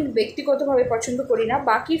এক্সপেরিমেন্টটা আমি ব্যক্তিগতভাবে পছন্দ করি না,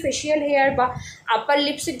 বাকি ফেশিয়াল হেয়ার বা আপার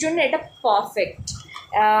লিপসের জন্য এটা পারফেক্ট।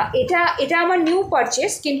 এটা আমার নিউ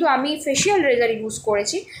পারচেস, কিন্তু আমি ফেশিয়াল রেজার ইউজ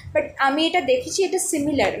করেছি, বাট আমি এটা দেখেছি এটা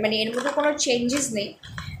সিমিলার, মানে এর মধ্যে কোনো চেঞ্জেস নেই।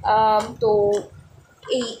 তো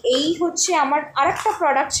এই হচ্ছে আমার আরেকটা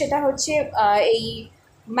প্রোডাক্ট, সেটা হচ্ছে এই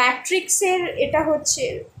ম্যাট্রিক্সের, এটা হচ্ছে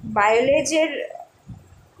বায়োলেজের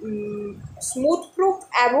smooth proof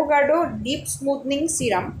avocado deep smoothing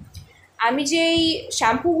serum. আমি যে এই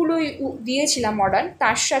শ্যাম্পুগুলো দিয়েছিলাম অর্ডার,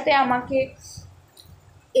 তার সাথে আমাকে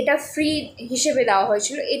এটা ফ্রি হিসেবে দেওয়া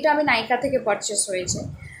হয়েছিল। এটা আমি নাইকা থেকে পারচেস হয়েছে।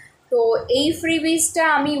 তো এই ফ্রিবিজটা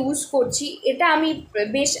আমি ইউজ করছি। এটা আমি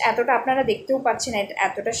বেশ এতটা, আপনারা দেখতেও পাচ্ছেন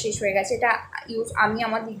এতটা শেষ হয়ে গেছে। এটা আমি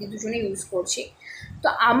আমার দিদি দুজনে ইউজ করছি। তো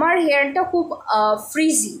আমার হেয়ারটা খুব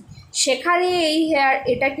ফ্রিজি, সেখানে এই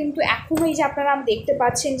এটা কিন্তু এখনও এই যে আপনারা দেখতে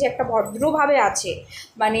পাচ্ছেন যে একটা ভদ্রভাবে আছে,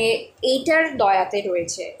 মানে এইটার দয়াতে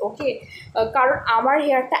রয়েছে। ওকে, কারণ আমার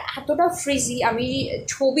হেয়ারটা এতটা ফ্রিজি, আমি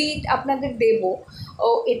ছবি আপনাদের দেবো।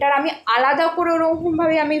 এটার আমি আলাদা করে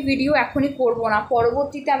ওরকমভাবে আমি ভিডিও এখনই করব না,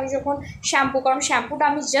 পরবর্তীতে আমি যখন কারণ শ্যাম্পুটা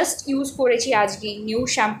আমি জাস্ট ইউজ করেছি আজকে, নিউ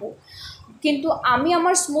শ্যাম্পু। কিন্তু আমি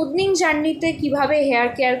আমার স্মুথনিং জার্নিতে কিভাবে হেয়ার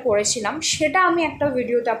কেয়ার করেছিলাম সেটা আমি একটা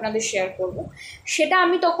ভিডিওতে আপনাদের শেয়ার করব। সেটা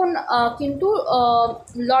আমি তখন কিন্তু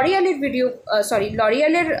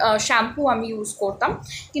লরিয়ালের শ্যাম্পু আমি ইউজ করতাম,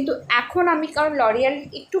 কিন্তু এখন আমি, কারণ লরিয়াল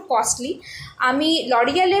একটু কস্টলি, আমি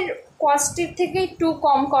লরিয়ালের কস্টের থেকে একটু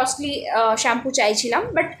কম কস্টলি শ্যাম্পু চাইছিলাম,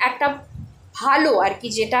 বাট একটা ভালো আর কি,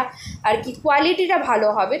 যেটা আর কি কোয়ালিটিটা ভালো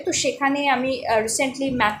হবে। তো সেখানে আমি রিসেন্টলি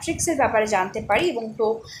ম্যাট্রিক্সের ব্যাপারে জানতে পারি, এবং তো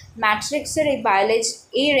ম্যাট্রিক্সের এই বায়োলেজ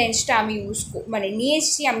এই রেঞ্জটা আমি নিয়ে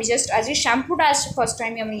এসেছি। আমি জাস্ট আজকে শ্যাম্পুটা ফার্স্ট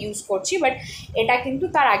টাইম আমি ইউজ করছি, বাট এটা কিন্তু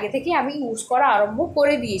তার আগে থেকে আমি ইউজ করা আরম্ভ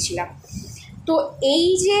করে দিয়েছিলাম। তো এই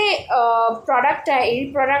যে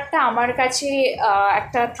প্রোডাক্টটা আমার কাছে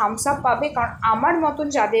একটা থামস আপ পাবে, কারণ আমার মতন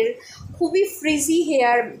যাদের খুবই ফ্রিজি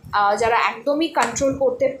হেয়ার, যারা একদমই কন্ট্রোল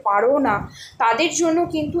করতে পারো না, তাদের জন্য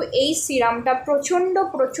কিন্তু এই সিরামটা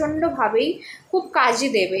প্রচণ্ডভাবেই খুব কাজে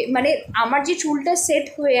দেবে। মানে আমার যে চুলটা সেট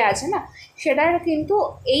হয়ে আছে না, সেটার কিন্তু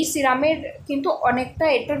এই সিরামের কিন্তু অনেকটা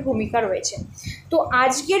এটার ভূমিকা রয়েছে। তো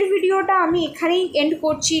আজকের ভিডিওটা আমি এখানেই এন্ড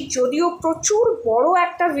করছি, যদিও প্রচুর বড়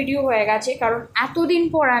একটা ভিডিও হয়ে গেছে, কারণ এতদিন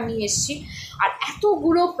পর আমি এসেছি আর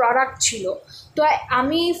এতগুলো প্রোডাক্ট ছিল। তো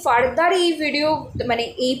আমি ফার্দার এই ভিডিও মানে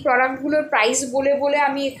এই প্রোডাক্টগুলোর প্রাইস বলে বলে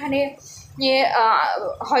আমি এখানে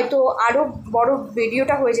হয়তো আরও বড়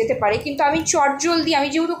ভিডিওটা হয়ে যেতে পারে, কিন্তু আমি চটজলদি, আমি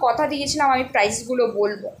যেহেতু কথা দিয়েছিলাম আমি প্রাইসগুলো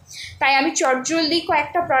বলবো, তাই আমি চটজলদি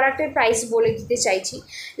কয়েকটা প্রোডাক্টের প্রাইস বলে দিতে চাইছি।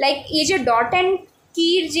 লাইক এই যে ডট অ্যান্ড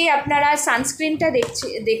কির যে আপনারা সানস্ক্রিনটা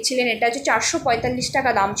দেখছিলেন, এটা হচ্ছে 445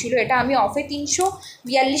 টাকা দাম ছিল, এটা আমি অফে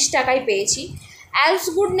 342 টাকায় পেয়েছি। অ্যালস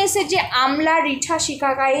গুডনেসের যে আমলা রিঠা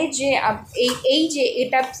শিকাকায়ের যে এই যে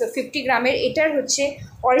এটা 50 গ্রামের, এটার হচ্ছে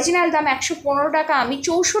অরিজিনাল দাম 115 টাকা, আমি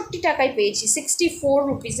 64 টাকায় পেয়েছি, 64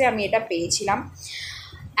 রুপিসে আমি এটা পেয়েছিলাম।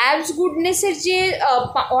 অ্যালস গুডনেসের যে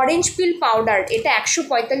অরেঞ্জ পিল পাউডার, এটা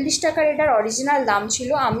 145 টাকার এটার অরিজিনাল দাম ছিল,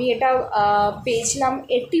 আমি এটা পেয়েছিলাম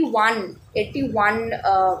 81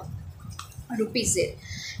 রুপিসের।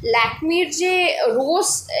 ল্যাকমির যে রোজ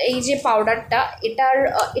এই যে পাউডারটা,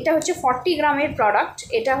 এটা হচ্ছে 40 গ্রামের প্রোডাক্ট,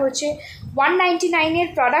 এটা হচ্ছে 199-এর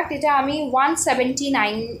প্রোডাক্ট, এটা আমি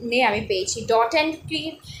 179-এ আমি পেয়েছি। ডট অ্যান্ড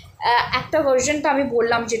কির একটা ভার্জন তো আমি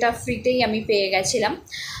বললাম যেটা ফ্রিতেই আমি পেয়ে গেছিলাম।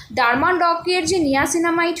 ডারমান ডকের যে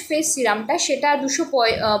নিয়াসিনামাইড ফেস সিরামটা, সেটা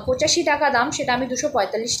 285 টাকা দাম, সেটা আমি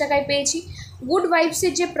 245 টাকায় পেয়েছি। গুড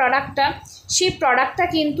ভাইবসের যে প্রোডাক্টটা, সেই প্রোডাক্টটা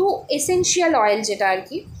কিন্তু এসেনশিয়াল অয়েল যেটা আর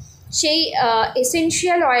কি, সেই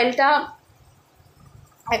এসেনশিয়াল অয়েলটা,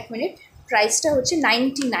 এক মিনিট, প্রাইসটা হচ্ছে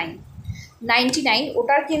 99,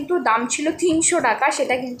 ওটার কিন্তু দাম ছিল 300 টাকা,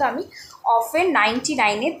 সেটা কিন্তু আমি অফে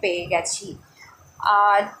 99-এ পেয়ে গেছি।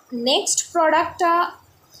 আর নেক্সট প্রোডাক্টটা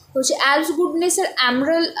হচ্ছে অ্যালস গুডনেসের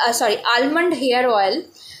আলমন্ড হেয়ার অয়েল,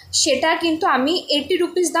 সেটা কিন্তু আমি 80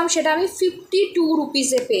 রুপিস দাম, সেটা আমি 52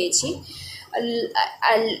 রুপিসে পেয়েছি।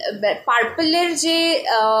 পার্পলের যে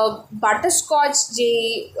বাটারস্কচ যে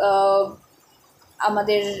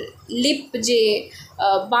আমাদের লিপ যে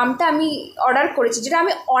বামটা আমি অর্ডার করেছি, যেটা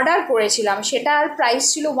আমি অর্ডার করেছিলাম, সেটার প্রাইস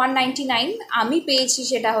ছিল 199, আমি পেয়েছি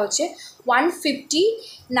সেটা হচ্ছে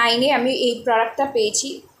 159-এ আমি এই প্রোডাক্টটা পেয়েছি।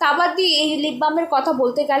 তা বাদ দিয়ে এই লিপ বামের কথা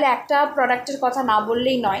বলতে গেলে একটা প্রোডাক্টের কথা না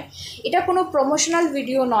বললেই নয়, এটা কোনো প্রমোশনাল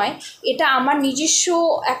ভিডিও নয়, এটা আমার নিজস্ব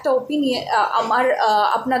একটা ওপিনিয়ন, আমার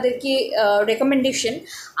আপনাদেরকে রেকমেন্ডেশন।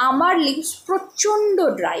 আমার লিপস প্রচণ্ড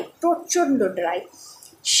ড্রাই,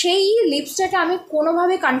 সেই লিপসটাকে আমি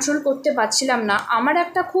কোনোভাবে কন্ট্রোল করতে পারছিলাম না। আমার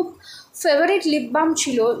একটা খুব ফেভারিট লিপ বাম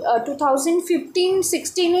ছিল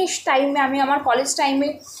 2015-16 টাইমে, আমি আমার কলেজ টাইমে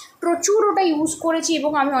প্রচুর ওটা ইউজ করেছি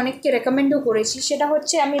এবং আমি অনেককে রেকমেন্ডও করেছি। সেটা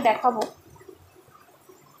হচ্ছে, আমি দেখাবো,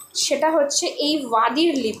 সেটা হচ্ছে এই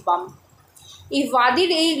ওয়াদির লিপ বাম। এই ওয়াদির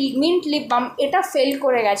এই মিন্ট লিপ বাম, এটা ফেল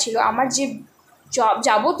করে গেছিলো। আমার যে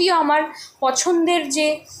যাবতীয় আমার পছন্দের যে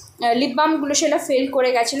লিপ বামগুলো, সেটা ফেল করে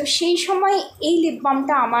গেছিলো। সেই সময় এই লিপ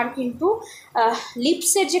বামটা আমার কিন্তু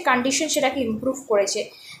লিপসের যে কন্ডিশন সেটাকে ইমপ্রুভ করেছে।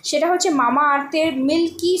 সেটা হচ্ছে মামা আর্থের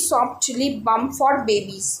milky soft lip balm for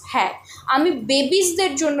babies. হ্যাঁ, আমি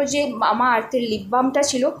বেবিসদের জন্য যে মামা আর্থের লিপ বামটা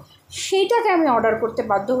ছিল, সেইটাকে আমি অর্ডার করতে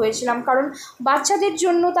বাধ্য হয়েছিলাম, কারণ বাচ্চাদের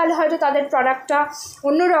জন্য তাহলে হয়তো তাদের প্রোডাক্টটা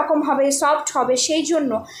অন্যরকম হবে, সফট হবে, সেই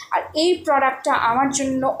জন্য। আর এই প্রোডাক্টটা আমার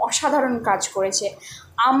জন্য অসাধারণ কাজ করেছে।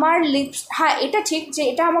 আমার লিপস, হ্যাঁ এটা ঠিক যে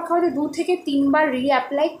এটা আমাকে হয়তো 2 থেকে 3 বার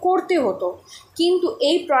রিঅ্যাপ্লাই করতে হতো, কিন্তু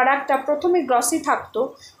এই প্রোডাক্টটা প্রথমে গ্লসি থাকতো,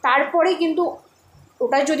 তারপরে কিন্তু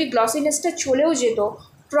ওটা যদি গ্লসিনেসটা চলেও যেত,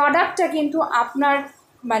 প্রোডাক্টটা কিন্তু আপনার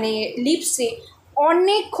মানে লিপসে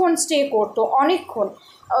অনেকক্ষণ স্টে করতো, অনেকক্ষণ।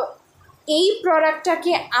 এই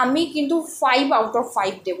প্রোডাক্টটাকে আমি কিন্তু 5 আউট অফ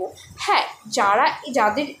 5 দেবো। হ্যাঁ,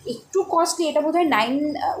 যাদের একটু কস্টলি, এটা বোধহয়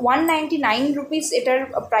 199 রুপিস এটার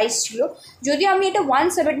প্রাইস ছিল, যদিও আমি এটা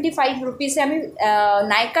 175 রুপিসে আমি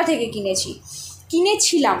নাইকা থেকে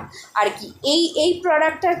কিনেছিলাম আর কি। এই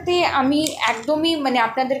প্রোডাক্টটাতে আমি একদমই মানে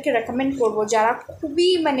আপনাদেরকে রেকমেন্ড করব, যারা খুবই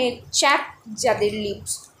মানে চ্যাপ, যাদের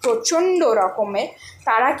লিপস প্রচণ্ড রকমের,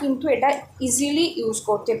 তারা কিন্তু এটা ইজিলি ইউজ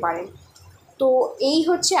করতে পারেন। তো এই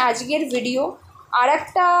হচ্ছে আজকের ভিডিও। আর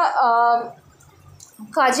একটা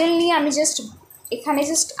কাজল নিয়ে আমি এখানে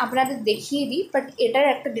আপনাদের দেখিয়ে দিই, বাট এটার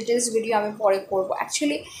একটা ডিটেলস ভিডিও আমি পরে করব।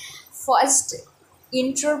 অ্যাকচুয়ালি ফার্স্ট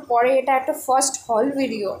ইন্ট্রোর পরে এটা একটা ফার্স্ট হল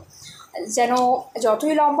ভিডিও, যেন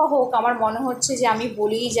যতই লম্বা হোক আমার মনে হচ্ছে যে আমি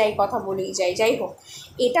কথা বলেই যাই। যাই হোক,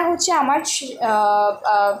 এটা হচ্ছে আমার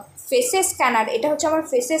ফেসেস স্ক্যানার, এটা হচ্ছে আমার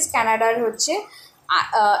ফেসেস স্ক্যানাডার হচ্ছে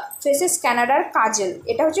ফেসেস ক্যানাডার কাজল।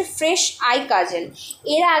 এটা হচ্ছে ফ্রেশ আই কাজল।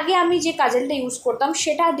 এর আগে আমি যে কাজলটা ইউজ করতাম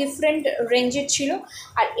সেটা ডিফারেন্ট রেঞ্জের ছিল,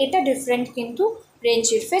 আর এটা ডিফারেন্ট কিন্তু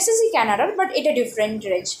রেঞ্জের, ফেসেসই ক্যানাডার, বাট এটা ডিফারেন্ট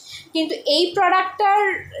রেঞ্জ। কিন্তু এই প্রোডাক্টটার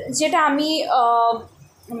যেটা আমি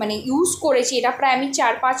মানে ইউজ করেছি, এটা প্রায় আমি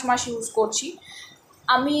 4-5 মাস ইউজ করছি।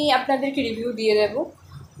 আমি আপনাদেরকে রিভিউ দিয়ে দেব,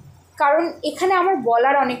 কারণ এখানে আমার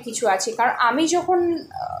বলার অনেক কিছু আছে। কারণ আমি যখন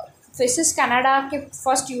ফেসেস ক্যানাডাকে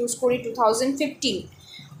ফার্স্ট ইউজ করি 2015,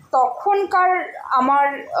 তখনকার আমার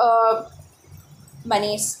মানে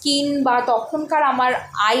স্কিন বা তখনকার আমার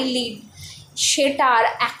আইলিড, সেটা আর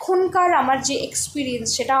এখনকার আমার যে এক্সপিরিয়েন্স,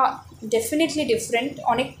 সেটা ডেফিনেটলি ডিফারেন্ট,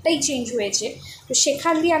 অনেকটাই চেঞ্জ হয়েছে। তো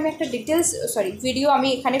সেখান দিয়ে আমি একটা ভিডিও আমি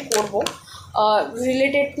এখানে করব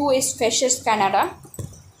রিলেটেড টু ফেসেস ক্যানাডা।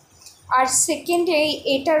 আর সেকেন্ডে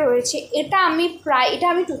এটা রয়েছে, এটা আমি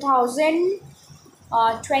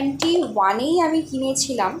 2021-এই আমি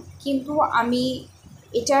কিনেছিলাম, কিন্তু আমি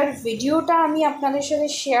এটার ভিডিওটা আমি আপনাদের সাথে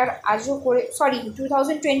শেয়ার আজও করে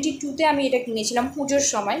 2022-তে আমি এটা কিনেছিলাম পুজোর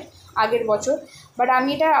সময়, আগের বছর। বাট আমি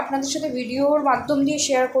এটা আপনাদের সাথে ভিডিওর মাধ্যম দিয়ে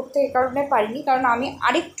শেয়ার করতে এই কারণে পারিনি, কারণ আমি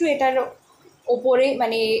আরেকটু এটার ওপরে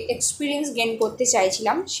মানে এক্সপিরিয়েন্স গেইন করতে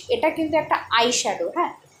চাইছিলাম। এটা কিন্তু একটা আই শ্যাডো,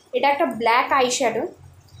 হ্যাঁ, এটা একটা ব্ল্যাক আই শ্যাডো।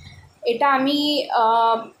 এটা আমি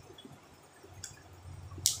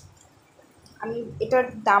এটার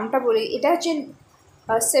দামটা বলি, এটা হচ্ছে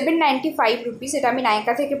 795 রুপিস। এটা আমি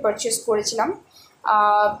নাইকা থেকে পারচেস করেছিলাম।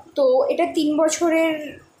 তো এটা 3 বছরের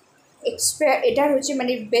এটার হচ্ছে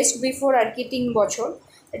মানে বেস্ট বিফোর আর কি 3 বছর।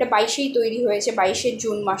 এটা 22-এই তৈরি হয়েছে, 22শে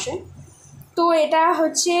জুন মাসে। তো এটা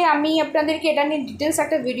হচ্ছে আমি আপনাদেরকে এটা নিয়ে ডিটেলস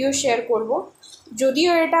একটা ভিডিও শেয়ার করব।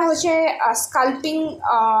 যদিও এটা হচ্ছে স্কাল্পিং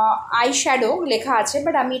আই শ্যাডো লেখা আছে,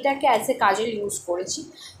 বাট আমি এটাকে অ্যাজ এ কাজল ইউজ করেছি।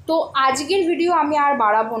 তো আজকের ভিডিও আমি আর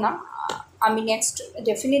বাড়াবো না, আমি নেক্সট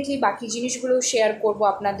ডেফিনেটলি বাকি জিনিসগুলো শেয়ার করব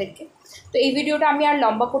আপনাদেরকে। তো এই ভিডিওটা আমি আর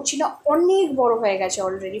লম্বা করছি না, অনেক বড় হয়ে গেছে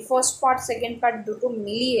already, first part second part দুটো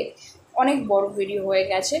মিলিয়ে অনেক বড় ভিডিও হয়ে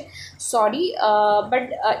গেছে, সরি। বাট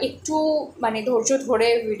একটু মানে ধৈর্য ধরে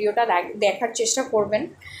ভিডিওটা দেখার চেষ্টা করবেন,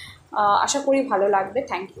 আশা করি ভালো লাগবে।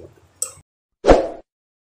 Thank you.